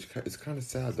 Which is kind of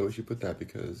sad, though, she put that,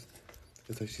 because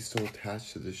it's like she's so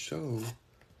attached to the show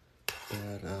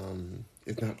that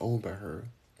it's not owned by her.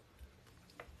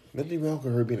 Nothing wrong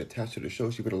with her being attached to the show.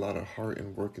 She put a lot of heart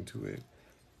and work into it.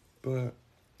 But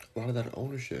a lot of that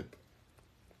ownership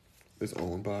is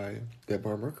owned by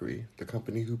Debmar Mercury, the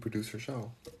company who produced her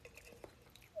show.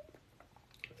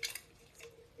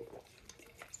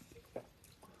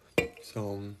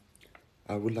 So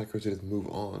I would like her to just move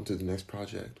on to the next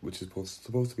project, which is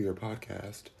supposed to be her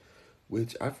podcast,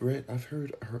 which I've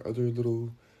heard her other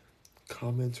little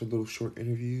comments or little short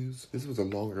interviews. This was a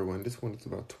longer one. This one is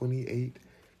about 28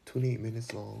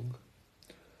 minutes long.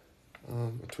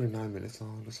 29 minutes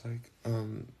long, looks like.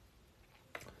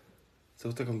 So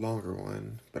it's like a longer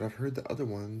one. But I've heard the other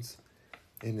ones,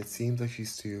 and it seems like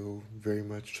she's still very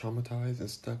much traumatized and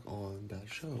stuck on that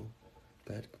show.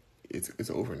 That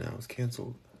it's over now. It's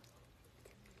canceled.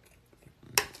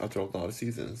 After a lot of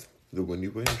seasons, the Wendy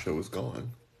Williams show is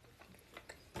gone.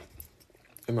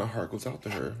 And my heart goes out to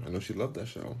her. I know she loved that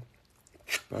show.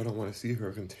 But I don't want to see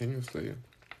her continuously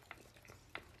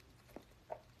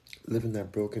live in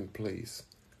that broken place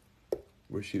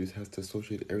where she just has to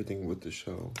associate everything with the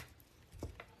show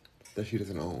that she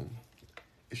doesn't own.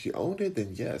 If she owned it,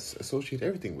 then yes, associate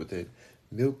everything with it.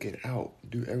 Milk it out.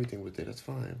 Do everything with it. That's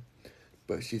fine.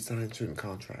 But she signed certain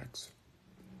contracts.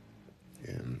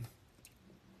 And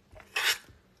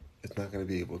it's not going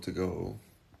to be able to go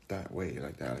that way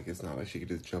like that. Like, it's not like she could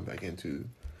just jump back into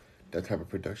that type of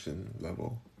production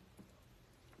level.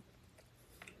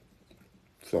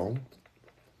 So,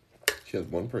 she has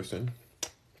one person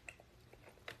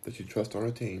that she trusts on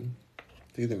her team. I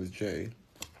think his name is Jay.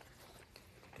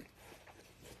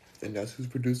 And that's who's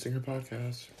producing her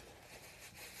podcast.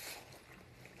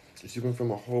 She went from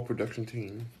a whole production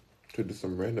team to just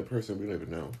some random person we don't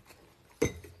even know.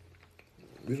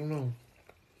 We don't know.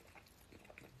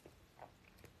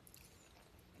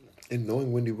 And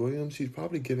knowing Wendy Williams, she's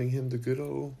probably giving him the good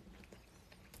old,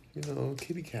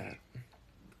 kitty cat.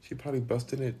 She probably bust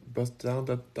down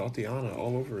that Tatiana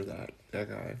all over that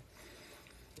guy.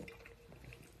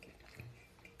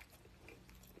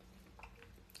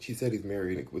 She said he's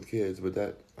married with kids, but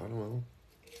that, I don't know.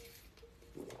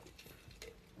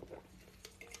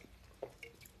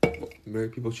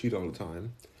 Married people cheat all the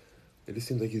time. It just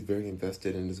seems like he's very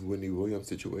invested in this Wendy Williams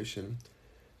situation.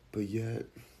 But yet,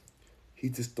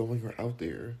 he's just throwing her out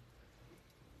there,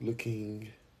 looking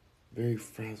very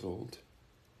frazzled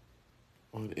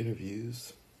on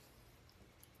interviews.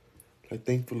 Like,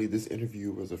 thankfully, this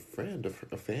interview was a fan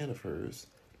of hers,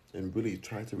 and really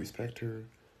tried to respect her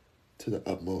to the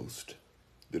utmost.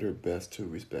 Did her best to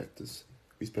respect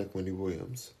Wendy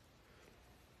Williams.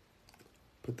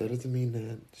 But that doesn't mean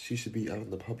that she should be out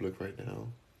in the public right now.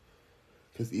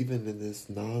 Because even in this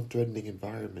non-threatening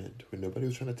environment, when nobody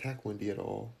was trying to attack Wendy at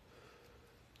all,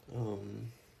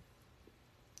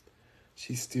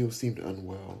 she still seemed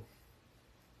unwell.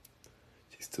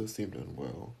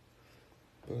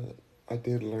 But I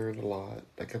did learn a lot.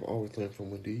 Like, I've always learned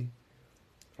from Wendy.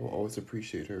 I will always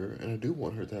appreciate her, and I do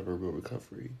want her to have a real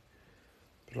recovery.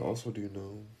 But I also do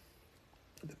know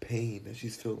the pain that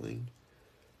she's feeling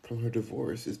from her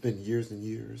divorce. It's been years and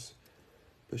years,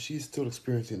 but she's still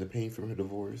experiencing the pain from her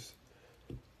divorce.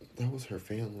 That was her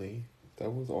family. That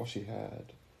was all she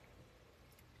had.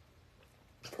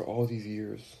 For all these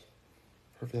years,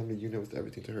 her family unit was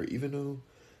everything to her. Even though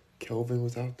Kelvin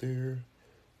was out there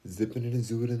zipping it and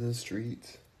zooting in the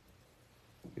streets,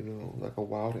 you know, like a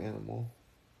wild animal.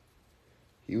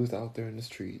 He was out there in the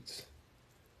streets,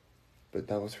 but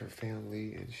that was her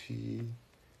family, and she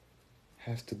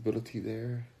has stability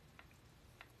there.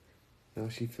 Now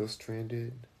she feels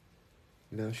stranded.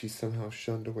 Now she somehow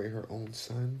shunned away her own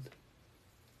son.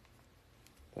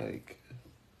 Like,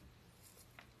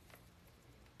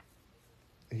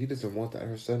 he doesn't want that.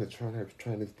 Her son is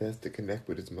trying his best to connect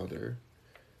with his mother,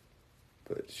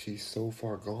 but she's so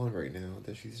far gone right now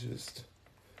that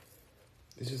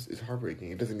it's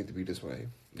heartbreaking. It doesn't need to be this way.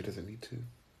 It doesn't need to.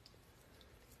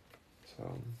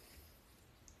 So,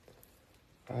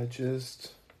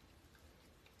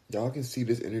 y'all can see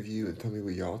this interview and tell me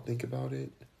what y'all think about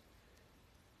it.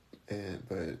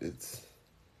 But it's,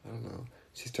 I don't know.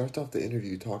 She starts off the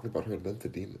interview talking about her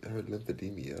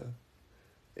lymphedema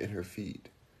in her feet.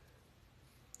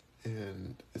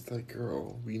 And it's like,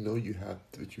 girl, we know you have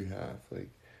what you have. Like,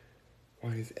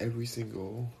 why is every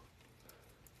single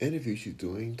interview she's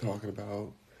doing talking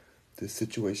about this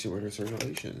situation with her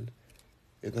circulation?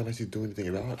 It's not like she's doing anything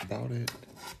about it.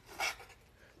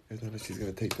 It's not like she's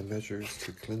going to take the measures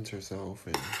to cleanse herself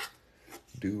and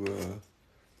do a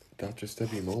Dr.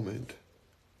 Stubby moment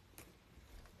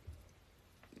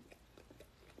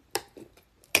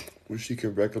where she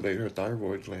can regulate her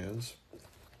thyroid glands.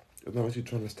 It's not like she's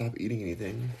trying to stop eating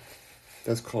anything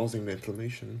that's causing the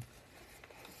inflammation.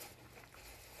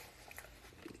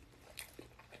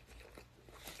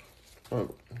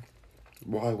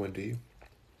 Why, Wendy?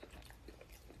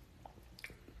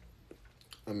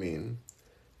 I mean,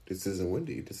 this isn't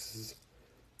Wendy. This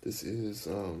is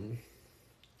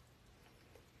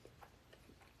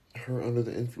her under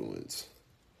the influence,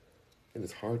 and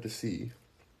it's hard to see.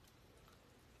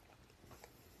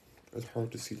 It's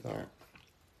hard to see that.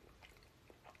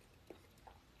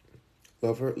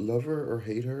 Love her or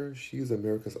hate her, she's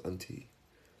America's auntie.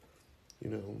 You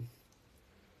know,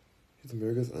 she's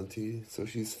America's auntie, so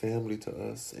she's family to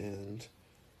us, and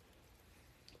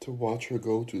to watch her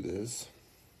go through this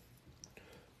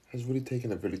has really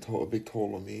taken a big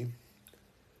toll on me.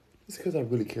 Just because I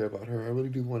really care about her. I really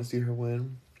do want to see her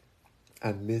win.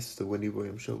 I miss the Wendy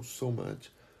Williams show so much.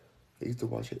 I used to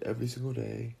watch it every single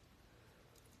day.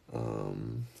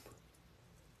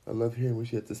 I love hearing what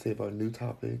she had to say about new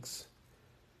topics.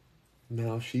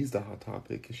 Now she's the hot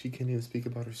topic, and she can't even speak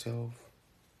about herself.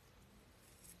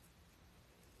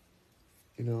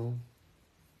 You know?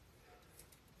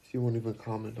 She won't even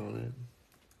comment on it.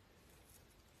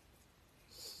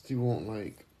 She won't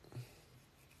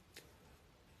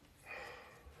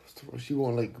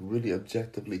really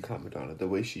objectively comment on it the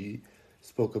way she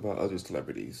spoke about other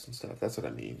celebrities and stuff. That's what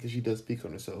I mean. Because she does speak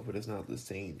on herself, but it's not the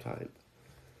same type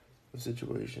of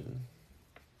situation.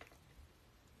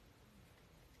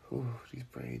 Whew, these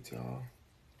braids, y'all.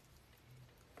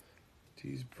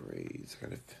 These braids.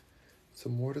 Got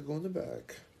some more to go in the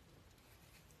back.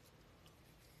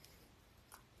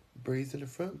 Braids in the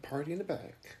front, party in the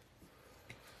back.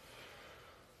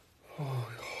 Oh,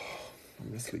 I'm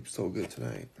gonna sleep so good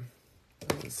tonight.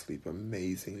 I'm gonna sleep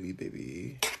amazingly,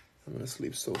 baby. I'm gonna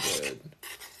sleep so good.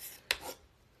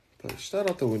 But shout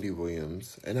out to Wendy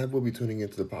Williams, and I will be tuning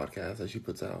into the podcast that she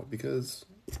puts out, because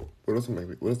what else am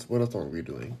I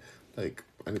doing? Like,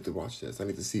 I need to watch this. I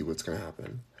need to see what's gonna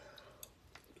happen.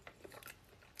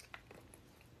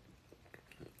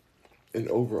 And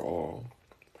overall,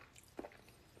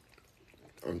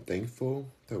 I'm thankful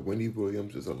that Wendy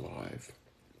Williams is alive.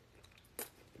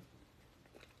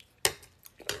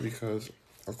 Because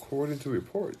according to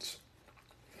reports,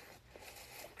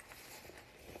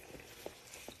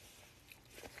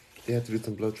 they had to do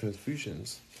some blood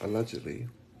transfusions, allegedly.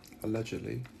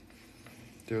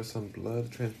 There were some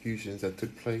blood transfusions that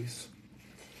took place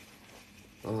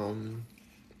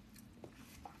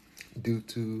due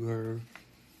to her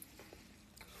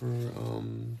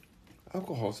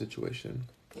alcohol situation.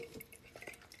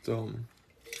 So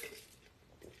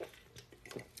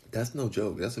that's no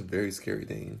joke. That's a very scary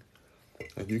thing.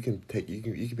 Like, you can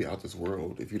be out this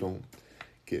world if you don't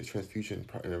get transfusion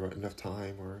in enough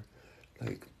time, or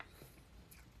like,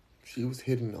 she was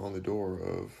hidden on the door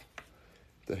of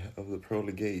the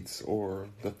pearly gates or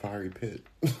the fiery pit.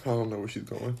 I don't know where she's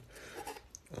going.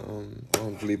 I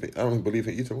don't believe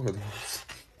in either one of those.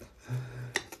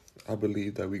 I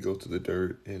believe that we go to the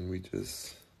dirt and we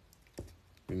just,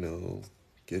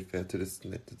 get fed to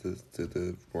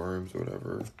the worms or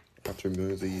whatever after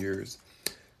millions of years,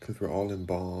 because we're all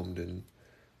embalmed and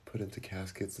put into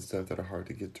caskets and stuff that are hard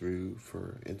to get through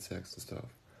for insects and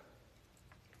stuff.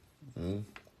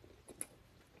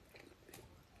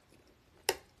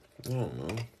 I don't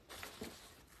know.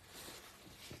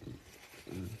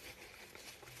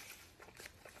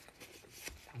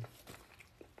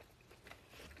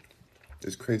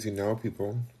 It's crazy now.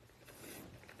 People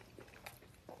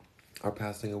are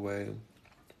passing away,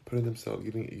 putting themselves,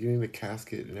 getting the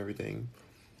casket and everything,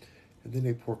 and then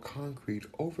they pour concrete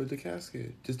over the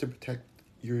casket just to protect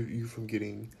you from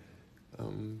getting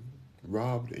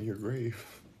robbed in your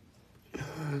grave.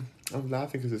 I'm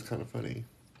laughing because it's kind of funny.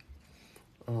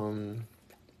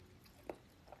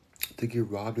 To get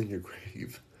robbed in your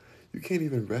grave, you can't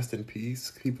even rest in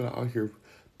peace. People are out here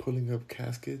pulling up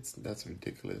caskets. That's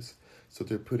ridiculous. So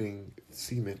they're putting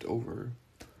cement over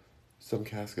some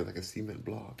casket, like a cement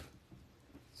block.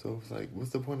 So it's like,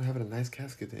 what's the point of having a nice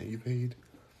casket then? You paid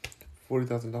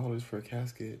 $40,000 for a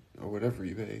casket or whatever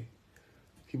you pay.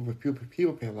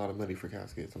 People pay a lot of money for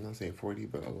caskets. I'm not saying 40,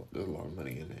 but there's a lot of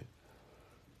money in it.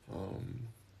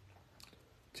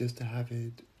 Just to have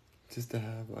it, just to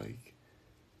have like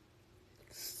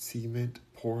cement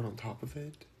poured on top of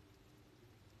it,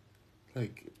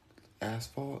 like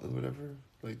asphalt and whatever.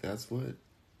 Like that's what.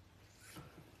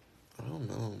 I don't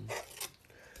know.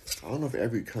 I don't know if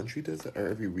every country does that or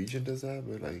every region does that,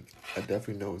 but like I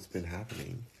definitely know it's been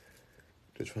happening.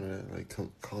 They're trying to like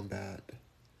combat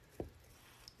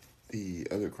the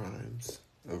other crimes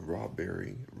of rob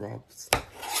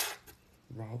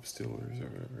stealers or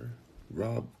whatever.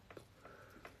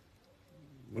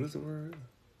 What is the word?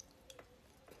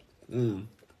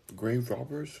 Grave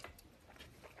robbers.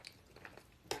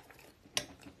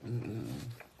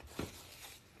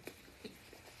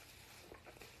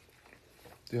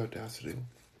 The audacity.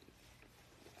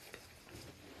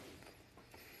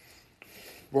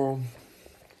 Well,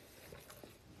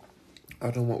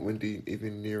 I don't want Wendy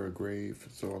even near a grave,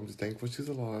 so I'm just thankful she's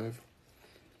alive.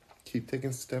 Keep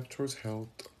taking steps towards health.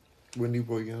 Wendy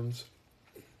Williams,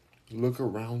 look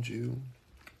around you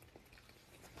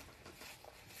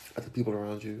at the people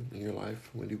around you in your life,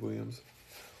 Wendy Williams,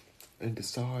 and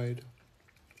decide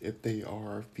if they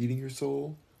are feeding your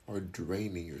soul or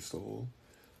draining your soul.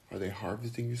 Are they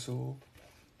harvesting your soul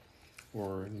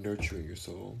or nurturing your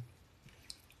soul?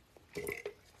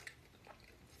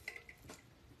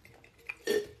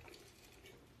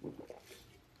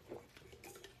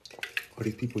 Are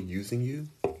these people using you?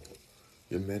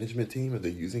 Your management team, are they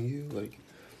using you? Like,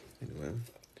 anyway.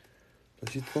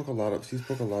 But she spoke a lot of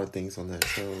things on that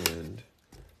show, and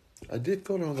I did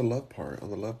feel her on the love part. On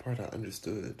the love part, I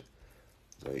understood.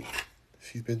 Like,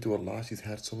 she's been through a lot. She's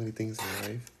had so many things in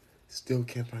life. Still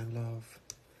can't find love.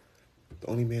 The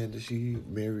only man that she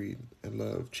married and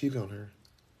loved cheated on her.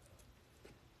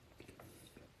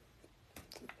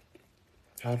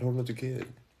 Had a whole other kid.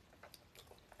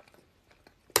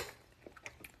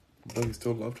 But he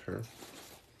still loved her.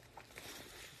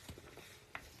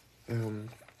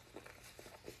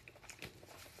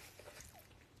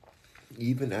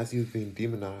 Even as he was being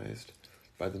demonized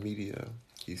by the media,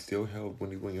 he still held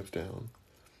Wendy Williams down.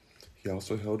 He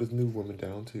also held his new woman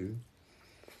down too.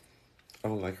 I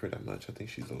don't like her that much. I think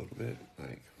she's a little bit,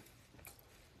 like,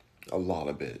 a lot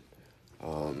of it,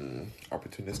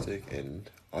 opportunistic and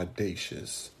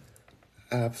audacious.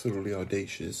 Absolutely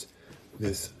audacious.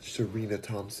 Miss Serena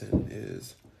Thompson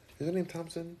is her name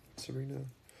Thompson? Serena?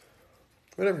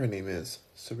 Whatever her name is.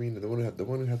 Serena, the one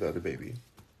who had the other baby.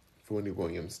 For Wendy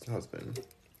Williams' husband.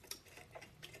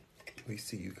 We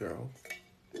see you, girl.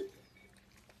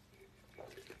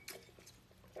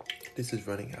 This is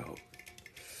running out.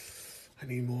 I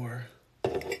need more.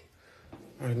 Alright,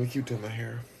 let me keep doing my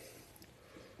hair.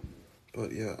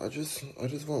 But yeah, I just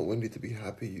want Wendy to be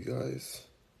happy, you guys.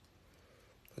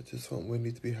 I just want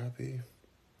Wendy to be happy.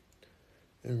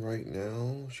 And right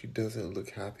now, she doesn't look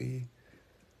happy.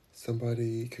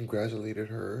 Somebody congratulated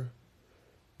her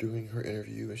doing her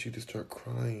interview and she just started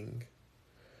crying.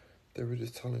 They were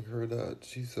just telling her that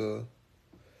she's a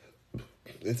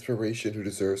inspiration who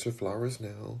deserves her flowers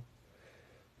now.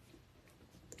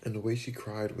 And the way she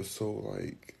cried was so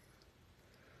like,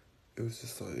 it was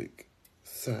just like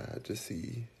sad to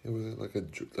see. It wasn't like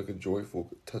a joyful,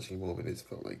 touching moment. It just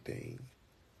felt like, dang,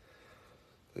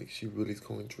 like she really's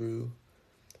going through.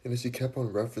 And then she kept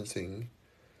on referencing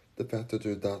the fact that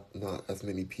there's not as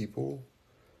many people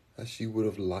as she would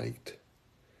have liked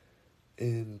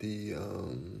in the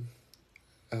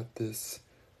at this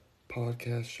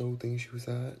podcast show thing she was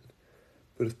at.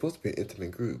 But it's supposed to be an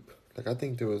intimate group. Like, I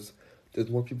think there's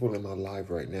more people in my live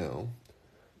right now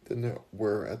than there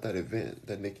were at that event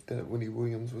that Wendy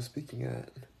Williams was speaking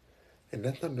at. And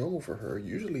that's not normal for her.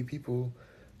 Usually people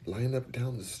line up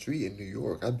down the street in New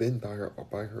York. I've been by her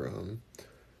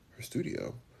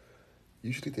studio.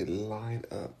 Usually they line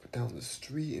up down the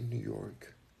street in New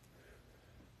York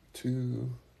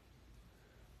to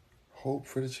hope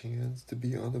for the chance to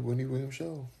be on the Wendy Williams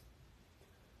show.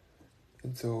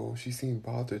 And so she seemed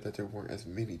bothered that there weren't as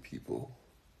many people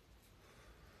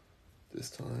this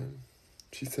time.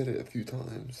 She said it a few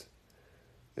times.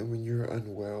 And when you're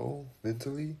unwell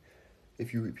mentally,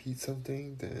 if you repeat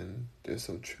something, then there's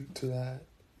some truth to that.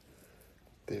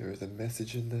 There's a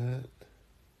message in that.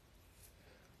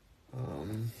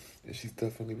 And she's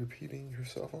definitely repeating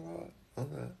herself a lot on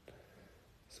that.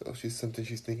 So she's something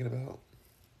she's thinking about.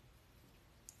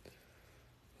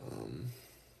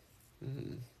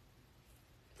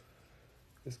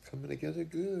 It's coming together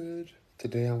good.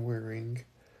 Today I'm wearing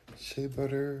shea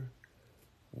butter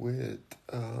with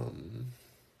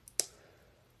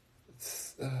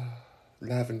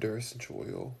lavender essential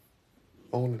oil.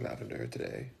 Only lavender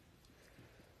today.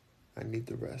 I need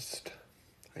the rest.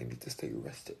 I need to stay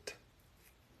rested.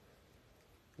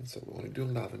 And so we're only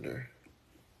doing lavender.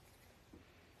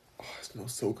 Oh, it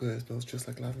smells so good. It smells just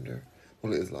like lavender.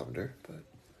 Well, it is lavender, but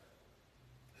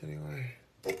anyway.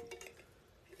 How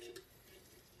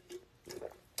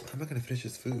am I going to finish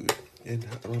this food? And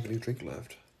I don't have any drink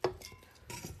left. That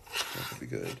could be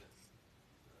good.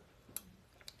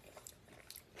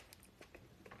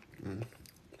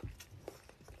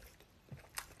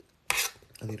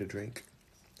 I need a drink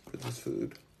for this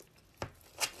food.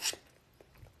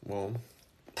 Well,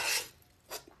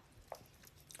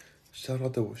 shout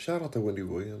out to Wendy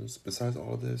Williams. Besides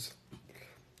all of this,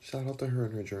 shout out to her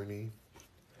and her journey.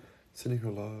 Sending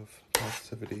her love,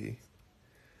 positivity.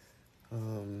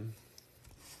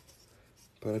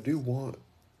 But I do want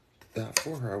that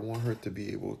for her. I want her to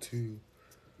be able to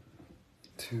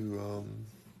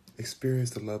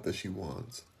experience the love that she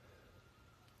wants,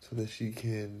 so that she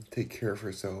can take care of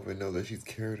herself and know that she's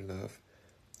cared enough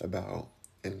about,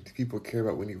 and people care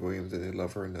about Wendy Williams and they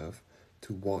love her enough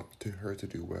to want her to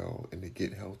do well and to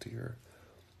get healthier.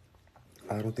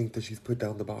 I don't think that she's put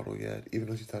down the bottle yet, even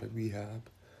though she's out of rehab.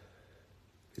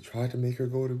 They tried to make her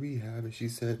go to rehab and she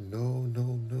said no,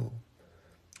 no, no.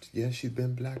 Yes, she's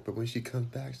been black, but when she comes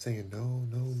back saying no,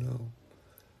 no, no.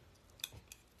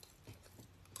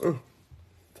 Oh.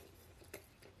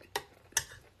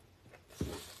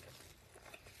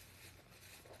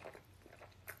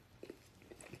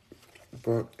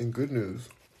 But in good news,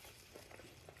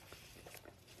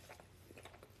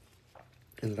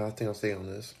 and the last thing I'll say on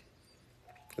this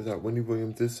is that Wendy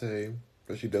Williams did say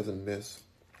that she doesn't miss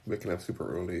waking up super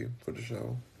early for the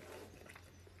show.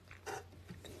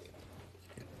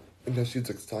 And that she's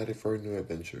excited for her new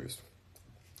adventures.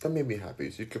 That made me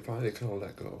happy. She could finally kind of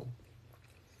let go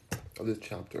of this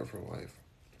chapter of her life.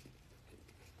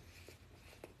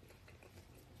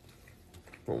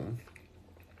 Boom.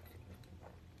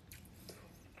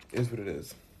 It is what it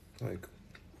is. Like,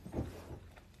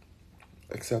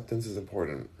 acceptance is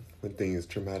important when things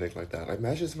traumatic like that. Like,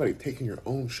 imagine somebody taking your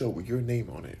own show with your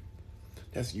name on it.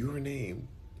 That's your name.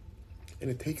 And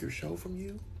to take your show from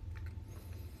you?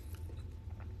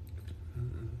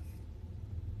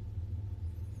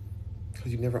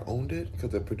 Because you never owned it?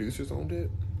 Because the producers owned it?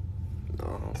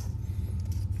 No.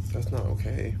 That's not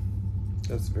okay.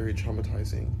 That's very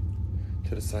traumatizing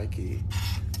to the psyche.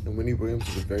 And Wendy Williams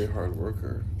is a very hard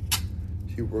worker.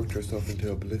 She worked herself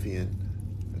into oblivion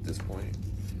at this point.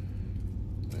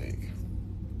 Like,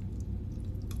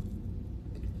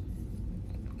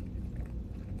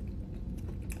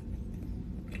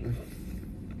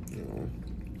 you know,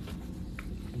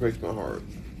 it breaks my heart.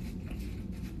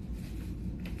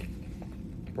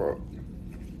 But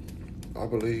I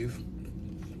believe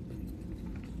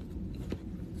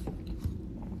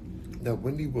that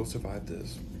Wendy will survive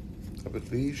this. I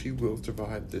believe she will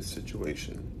survive this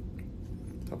situation.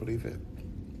 I believe it.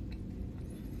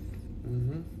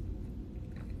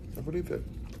 I believe it.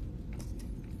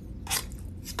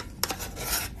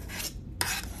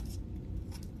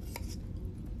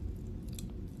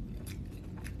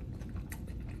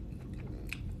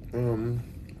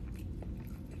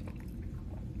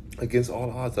 Against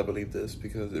all odds, I believe this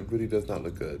because it really does not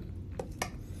look good.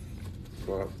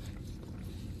 But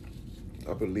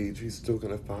I believe she's still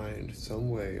going to find some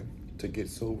way to get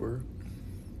sober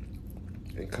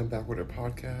and come back with her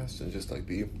podcast and just like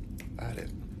be at it.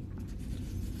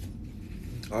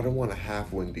 I don't want a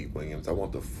half Wendy Williams. I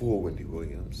want the full Wendy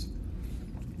Williams.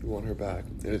 We want her back.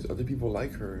 And there's other people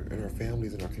like her in our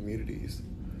families and our communities.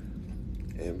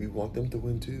 And we want them to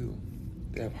win too.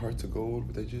 They have hearts of gold,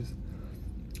 but they just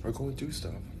are going through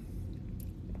stuff.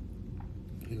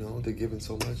 You know, they're giving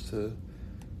so much to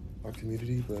our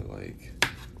community, but like,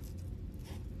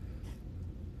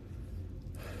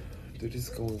 they're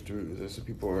just going through. There's some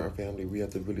people in our family we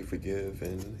have to really forgive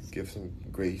and give some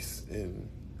grace and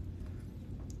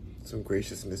some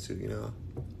graciousness to, you know.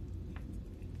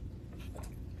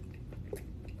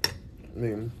 I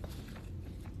mean,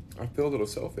 I feel a little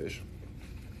selfish.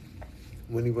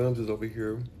 Wendy Williams is over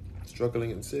here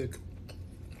struggling and sick.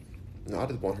 And I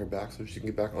just want her back so she can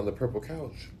get back on the purple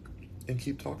couch and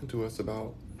keep talking to us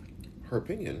about her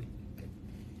opinion.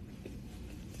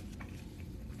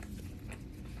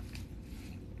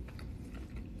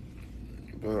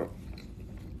 But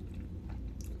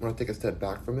when I take a step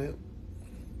back from it,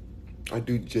 I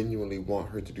do genuinely want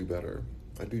her to do better.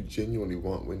 I do genuinely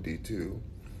want Wendy to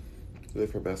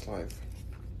live her best life.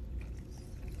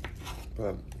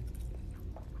 But,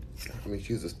 I mean,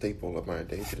 she's a staple of my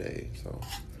day-to-day, so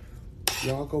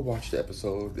y'all go watch the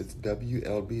episode. It's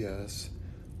WLBS,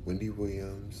 Wendy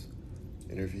Williams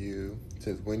interview. It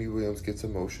says Wendy Williams gets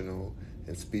emotional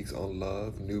and speaks on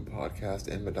love, new podcast,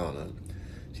 and Madonna.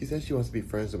 She says she wants to be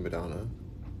friends with Madonna.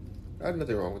 I have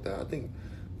nothing wrong with that. I think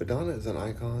Madonna is an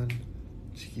icon.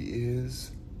 She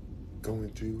is going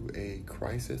through a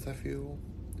crisis, I feel.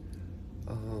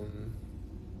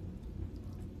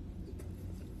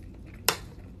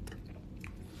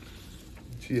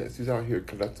 She's out here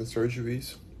conducting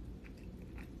surgeries,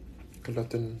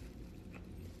 conducting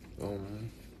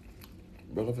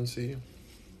relevancy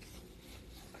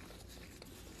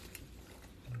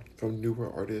from newer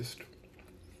artists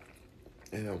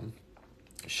and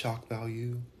shock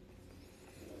value.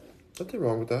 Nothing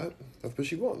wrong with that. That's what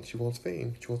she wants. She wants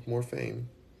fame. She wants more fame.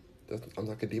 I'm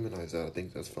not gonna demonize that. I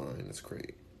think that's fine. That's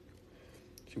great.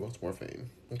 She wants more fame.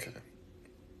 Okay.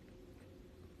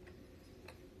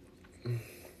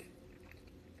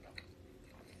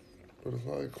 But it's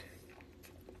like,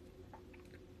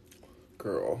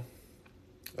 girl,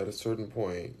 at a certain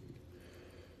point,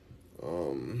 I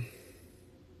don't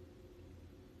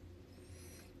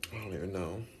even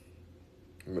know.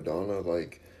 Madonna,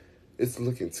 like, it's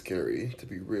looking scary, to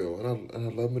be real. And I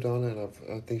love Madonna, and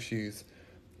I think she's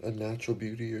a natural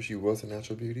beauty, or she was a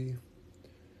natural beauty.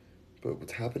 But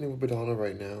what's happening with Madonna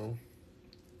right now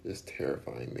is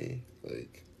terrifying me.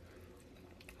 Like,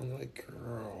 I'm like,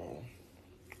 girl,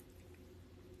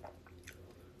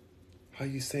 how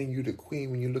you saying you the queen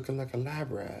when you're looking like a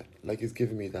lab rat? Like, it's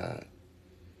giving me that.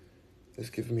 It's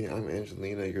giving me, I'm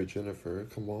Angelina, you're Jennifer.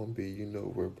 Come on, B, you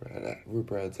know where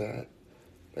Brad's at.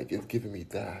 Like, it's giving me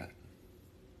that.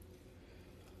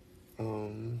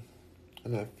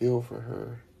 And I feel for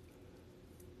her,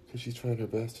 because she's trying her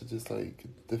best to just, like,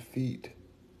 defeat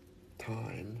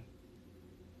time.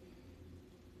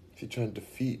 She's trying to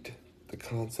defeat the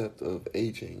concept of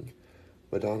aging.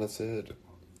 Madonna said,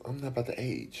 I'm not about to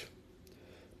age.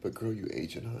 But girl, you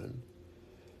aging, hun.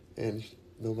 And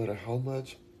no matter how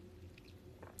much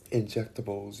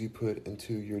injectables you put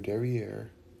into your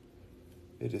derriere,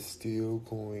 it is still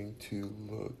going to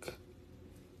look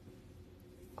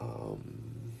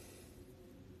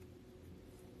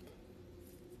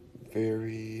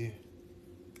very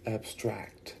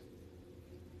abstract.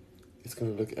 It's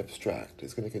going to look abstract.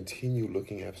 It's going to continue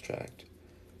looking abstract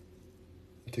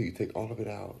until you take all of it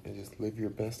out and just live your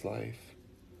best life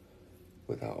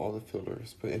without all the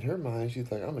fillers. But in her mind,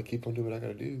 she's like, I'm going to keep on doing what I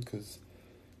got to do because,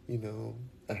 you know,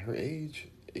 at her age,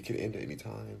 it can end at any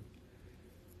time.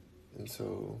 And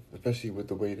so, especially with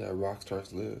the way that rock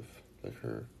stars live, like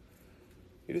her,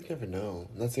 you just never know.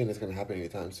 I'm not saying it's going to happen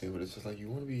anytime soon, but it's just like you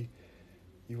want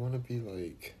to be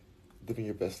like living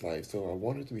your best life. So I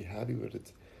want her to be happy, but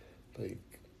it's like,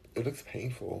 it looks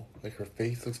painful. Like her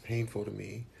face looks painful to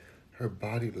me. Her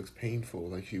body looks painful,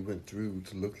 like she went through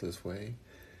to look this way.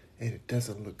 And it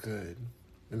doesn't look good.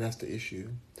 And that's the issue.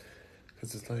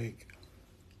 Because it's like,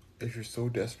 if you're so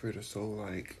desperate or so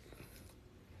like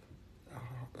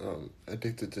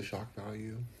addicted to shock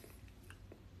value,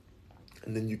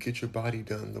 and then you get your body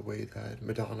done the way that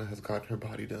Madonna has gotten her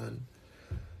body done,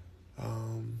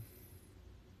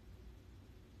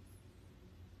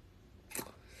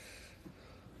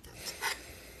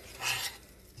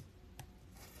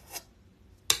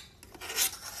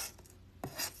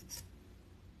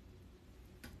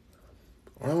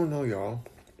 I don't know, y'all.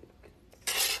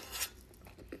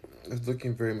 It's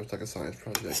looking very much like a science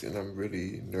project, and I'm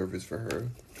really nervous for her.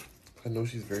 I know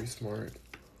she's very smart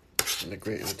and a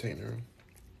great entertainer.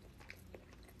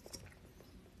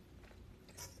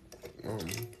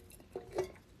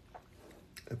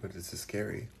 But this is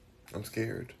scary. I'm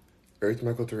scared. Every time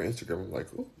I go to her Instagram, I'm like,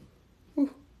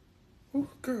 ooh,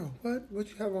 girl, what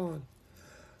you have on?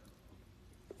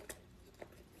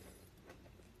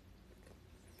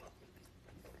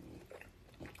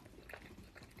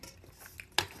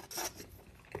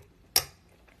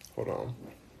 Hold on.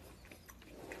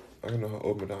 I don't know how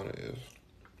old Madonna is.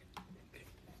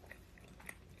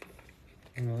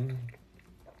 one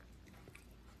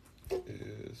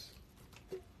is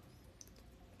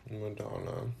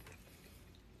Madonna.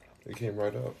 It came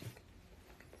right up.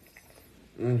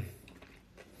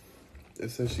 It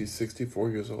says she's 64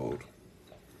 years old.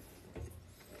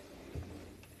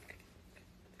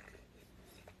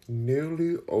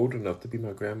 Nearly old enough to be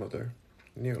my grandmother.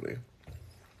 Nearly.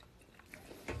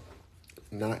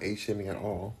 Not age shaming at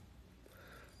all.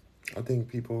 I think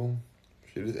people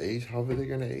should just age however they're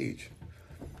gonna age.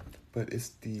 But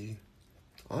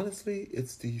honestly,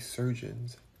 it's the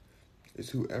surgeons. It's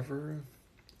whoever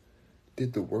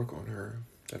did the work on her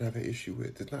that I have an issue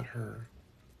with. It's not her.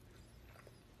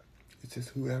 It's just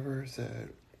whoever said,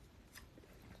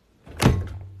 hold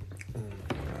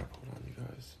on, you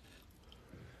guys.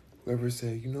 Whoever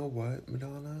said, you know what,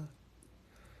 Madonna?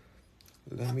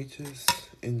 Let me just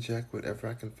inject whatever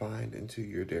I can find into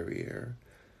your derriere.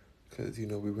 Because, we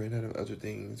ran out of other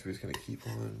things. We're just going to keep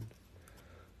on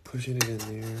pushing it in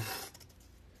there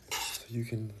so you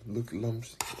can look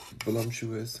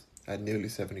voluptuous at nearly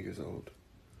 70 years old.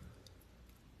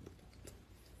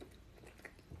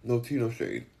 No tea, no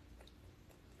shade.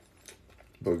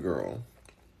 But girl.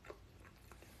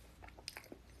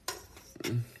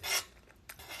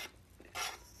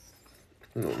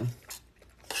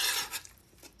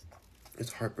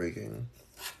 It's heartbreaking.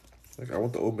 Like, I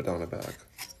want the old Madonna back.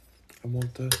 I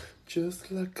want the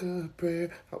just like a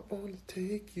prayer. I want to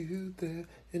take you there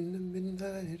in the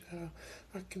midnight hour.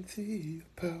 I can see your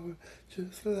power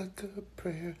just like a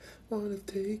prayer. I want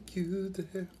to take you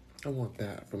there. I want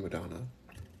that from Madonna.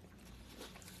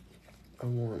 I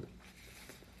want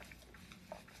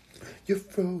you're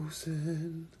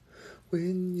frozen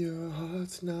when your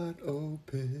heart's not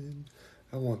open.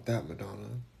 I want that,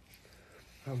 Madonna.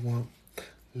 I want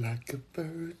like a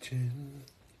virgin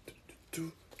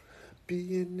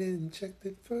being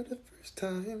injected for the first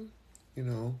time.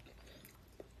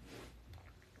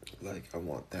 Like, I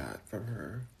want that from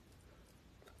her.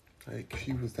 Like,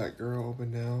 she was that girl, but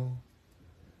now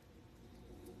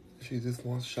she just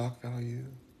wants shock value.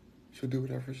 She'll do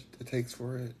whatever it takes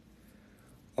for it.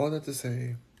 All that to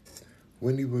say,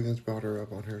 Wendy Williams brought her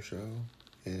up on her show,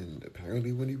 and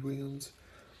apparently Wendy Williams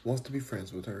wants to be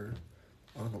friends with her.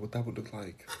 I don't know what that would look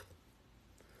like,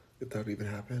 if that would even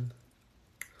happen.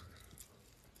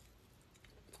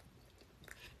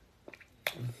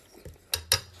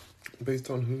 Based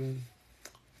on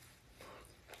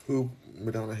who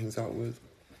Madonna hangs out with,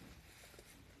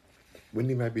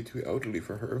 Wendy might be too elderly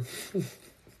for her.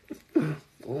 I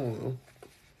don't know.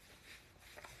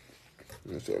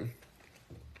 So,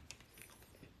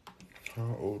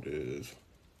 how old is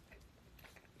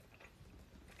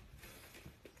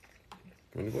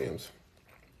Wendy Williams?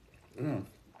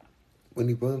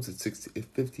 Wendy Williams is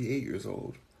 58 years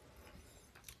old.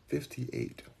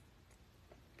 58.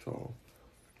 So,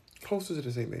 closer to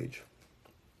the same age.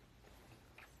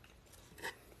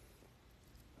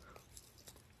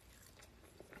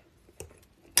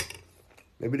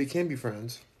 Maybe they can be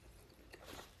friends.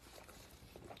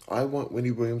 I want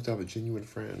Wendy Williams to have a genuine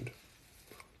friend.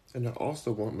 And I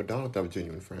also want Madonna to have a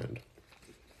genuine friend.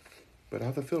 But I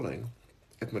have a feeling,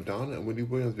 if Madonna and Wendy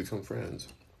Williams become friends,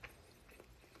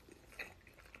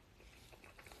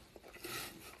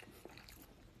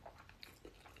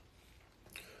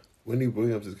 Wendy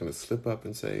Williams is going to slip up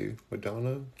and say,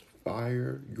 Madonna,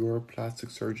 fire your plastic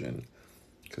surgeon,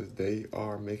 because they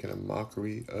are making a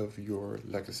mockery of your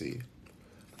legacy.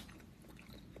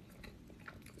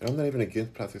 And I'm not even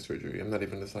against plastic surgery. I'm not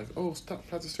even just like, oh, stop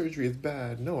plastic surgery, it's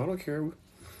bad. No, I don't care.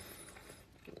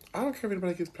 I don't care if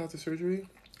anybody gets plastic surgery.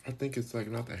 I think it's like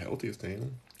not the healthiest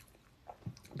thing.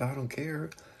 But I don't care.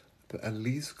 But at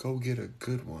least go get a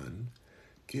good one.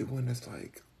 Get one that's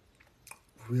like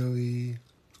really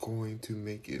going to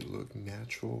make it look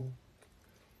natural.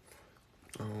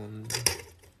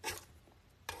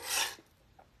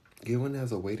 Get one that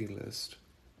has a waiting list.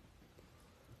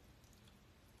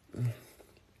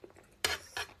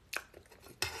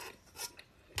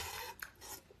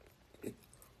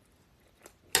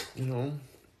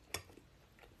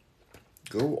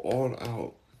 Go all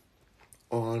out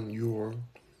on your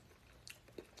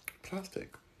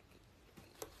plastic.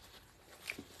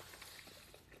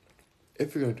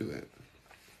 If you're going to do it.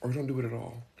 Or don't do it at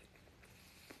all.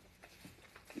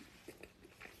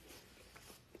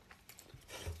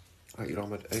 I ate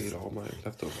all my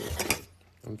leftovers.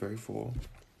 I'm very full.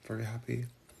 Very happy.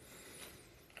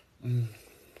 I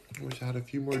wish I had a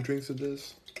few more drinks of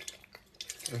this.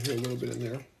 I hear a little bit in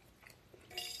there.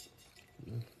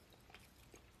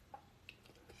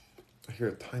 I hear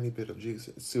a tiny bit of juice,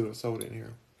 soda in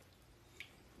here.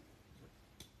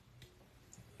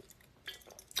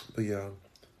 But yeah,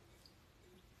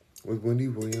 With Wendy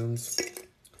Williams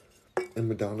and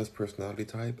Madonna's personality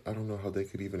type, I don't know how they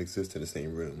could even exist in the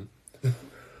same room.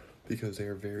 Because they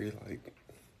are very, like,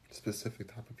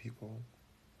 specific type of people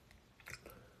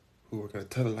who are going to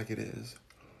tell it like it is.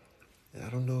 And I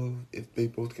don't know if they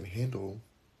both can handle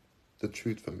the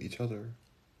truth from each other.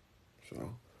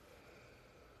 So,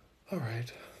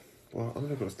 alright. Well, I'm going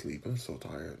to go to sleep. I'm so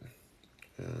tired.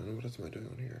 And what else am I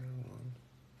doing here? Hold on.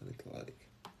 I need to, like...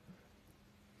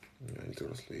 Yeah, I need to go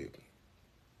to sleep.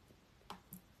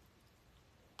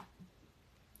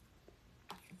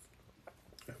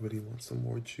 Everybody wants some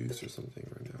more juice or something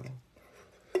right now.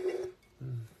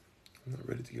 I'm not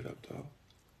ready to get up, though.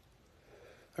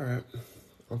 Alright.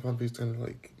 I'm probably just gonna,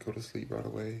 like, go to sleep right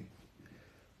away.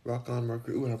 Rock on,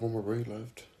 Mercury. Ooh, I have one more braid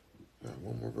left. I have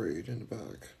one more braid in the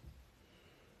back.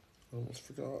 I almost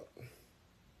forgot.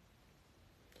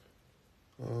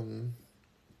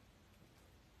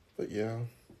 But yeah,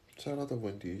 shout out to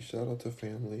Wendy. Shout out to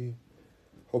family.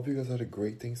 Hope you guys had a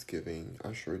great Thanksgiving.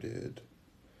 I sure did.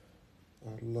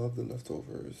 I love the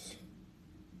leftovers.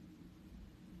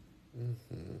 There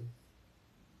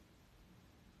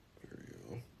we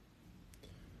go.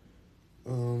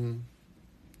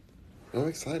 I'm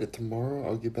excited. Tomorrow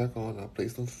I'll get back on. I'll play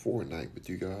some Fortnite with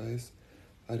you guys.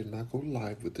 I did not go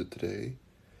live with it today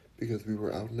because we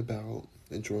were out and about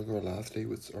enjoying our last day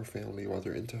with our family while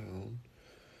they're in town.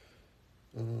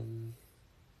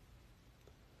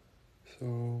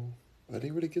 So I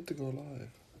didn't really get to go live.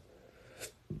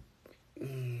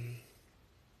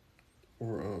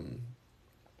 Or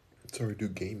do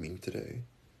gaming today.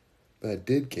 But I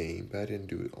did game, but I didn't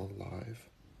do it on live.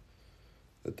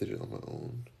 I did it on my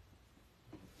own.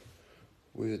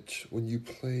 Which, when you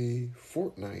play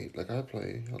Fortnite, like I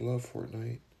play, I love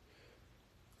Fortnite.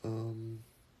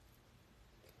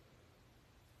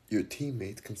 Your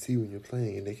teammates can see when you're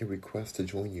playing and they can request to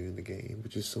join you in the game,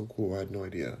 which is so cool. I had no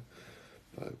idea.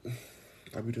 But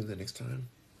I'll be doing that next time.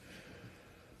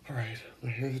 Alright, my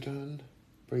hair's done.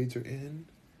 Braids are in.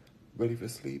 Ready for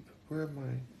sleep. Where's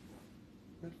my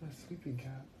sleeping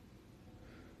cap?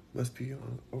 Must be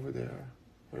on over there.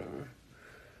 Whatever.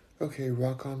 Okay,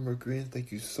 Rock on, Mercury, and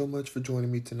thank you so much for joining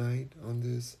me tonight on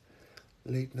this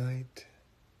late night.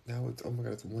 Now it's, oh my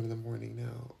god, it's 1 in the morning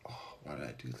now. Oh, why did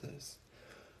I do this?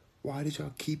 Why did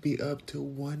y'all keep me up till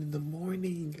 1 in the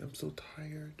morning? I'm so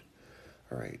tired.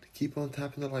 Alright, keep on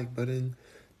tapping the like button.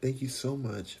 Thank you so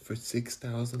much for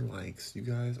 6,000 likes. You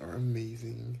guys are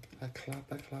amazing. I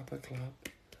clap, I clap, I clap.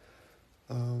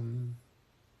 I'm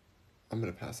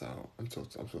gonna pass out. I'm so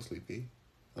sleepy.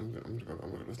 I'm gonna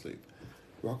go to sleep.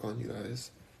 Rock on, you guys.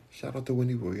 Shout out to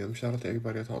Wendy Williams. Shout out to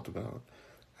everybody I talked about.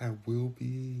 I will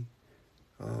be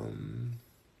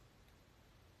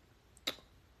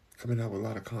coming out with a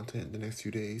lot of content in the next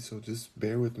few days, so just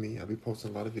bear with me. I'll be posting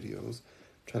a lot of videos.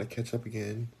 Trying to catch up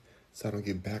again so I don't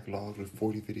get backlogged with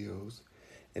 40 videos.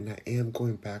 And I am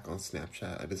going back on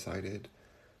Snapchat. I decided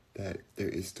that there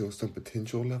is still some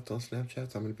potential left on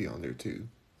Snapchat, so I'm going to be on there too,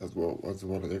 as well as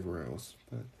everywhere else.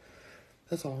 But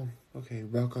that's all. Okay,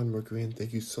 rock on, Mercury, and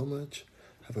thank you so much.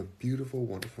 Have a beautiful,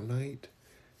 wonderful night.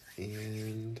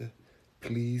 And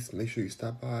please make sure you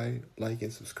stop by, like,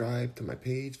 and subscribe to my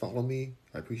page. Follow me.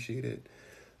 I appreciate it.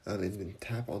 And then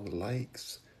tap on the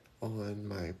likes on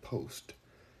my post.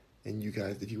 And you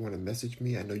guys, if you want to message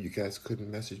me, I know you guys couldn't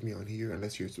message me on here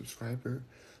unless you're a subscriber.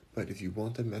 But if you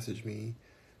want to message me,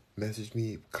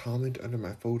 comment under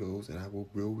my photos, and I will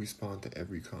respond to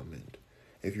every comment.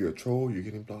 If you're a troll, you're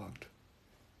getting blocked.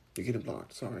 You're getting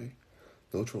blocked, sorry.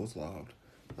 No trolls allowed.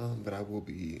 But I will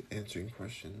be answering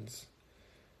questions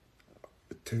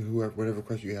to whoever, whatever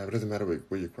question you have. It doesn't matter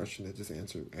what your question is, just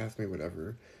ask me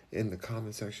whatever in the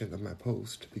comment section of my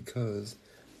post, because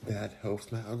that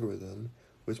helps my algorithm,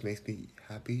 which makes me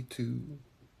happy to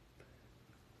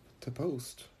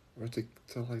post or to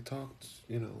like talk,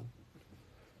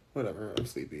 whatever. I'm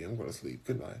sleepy. I'm going to sleep.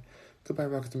 Goodbye,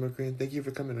 Rockets and Mercury. Thank you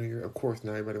for coming on here. Of course,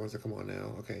 now everybody wants to come on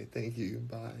now. Okay, thank you.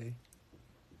 Bye.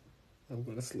 I'm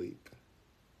going to sleep.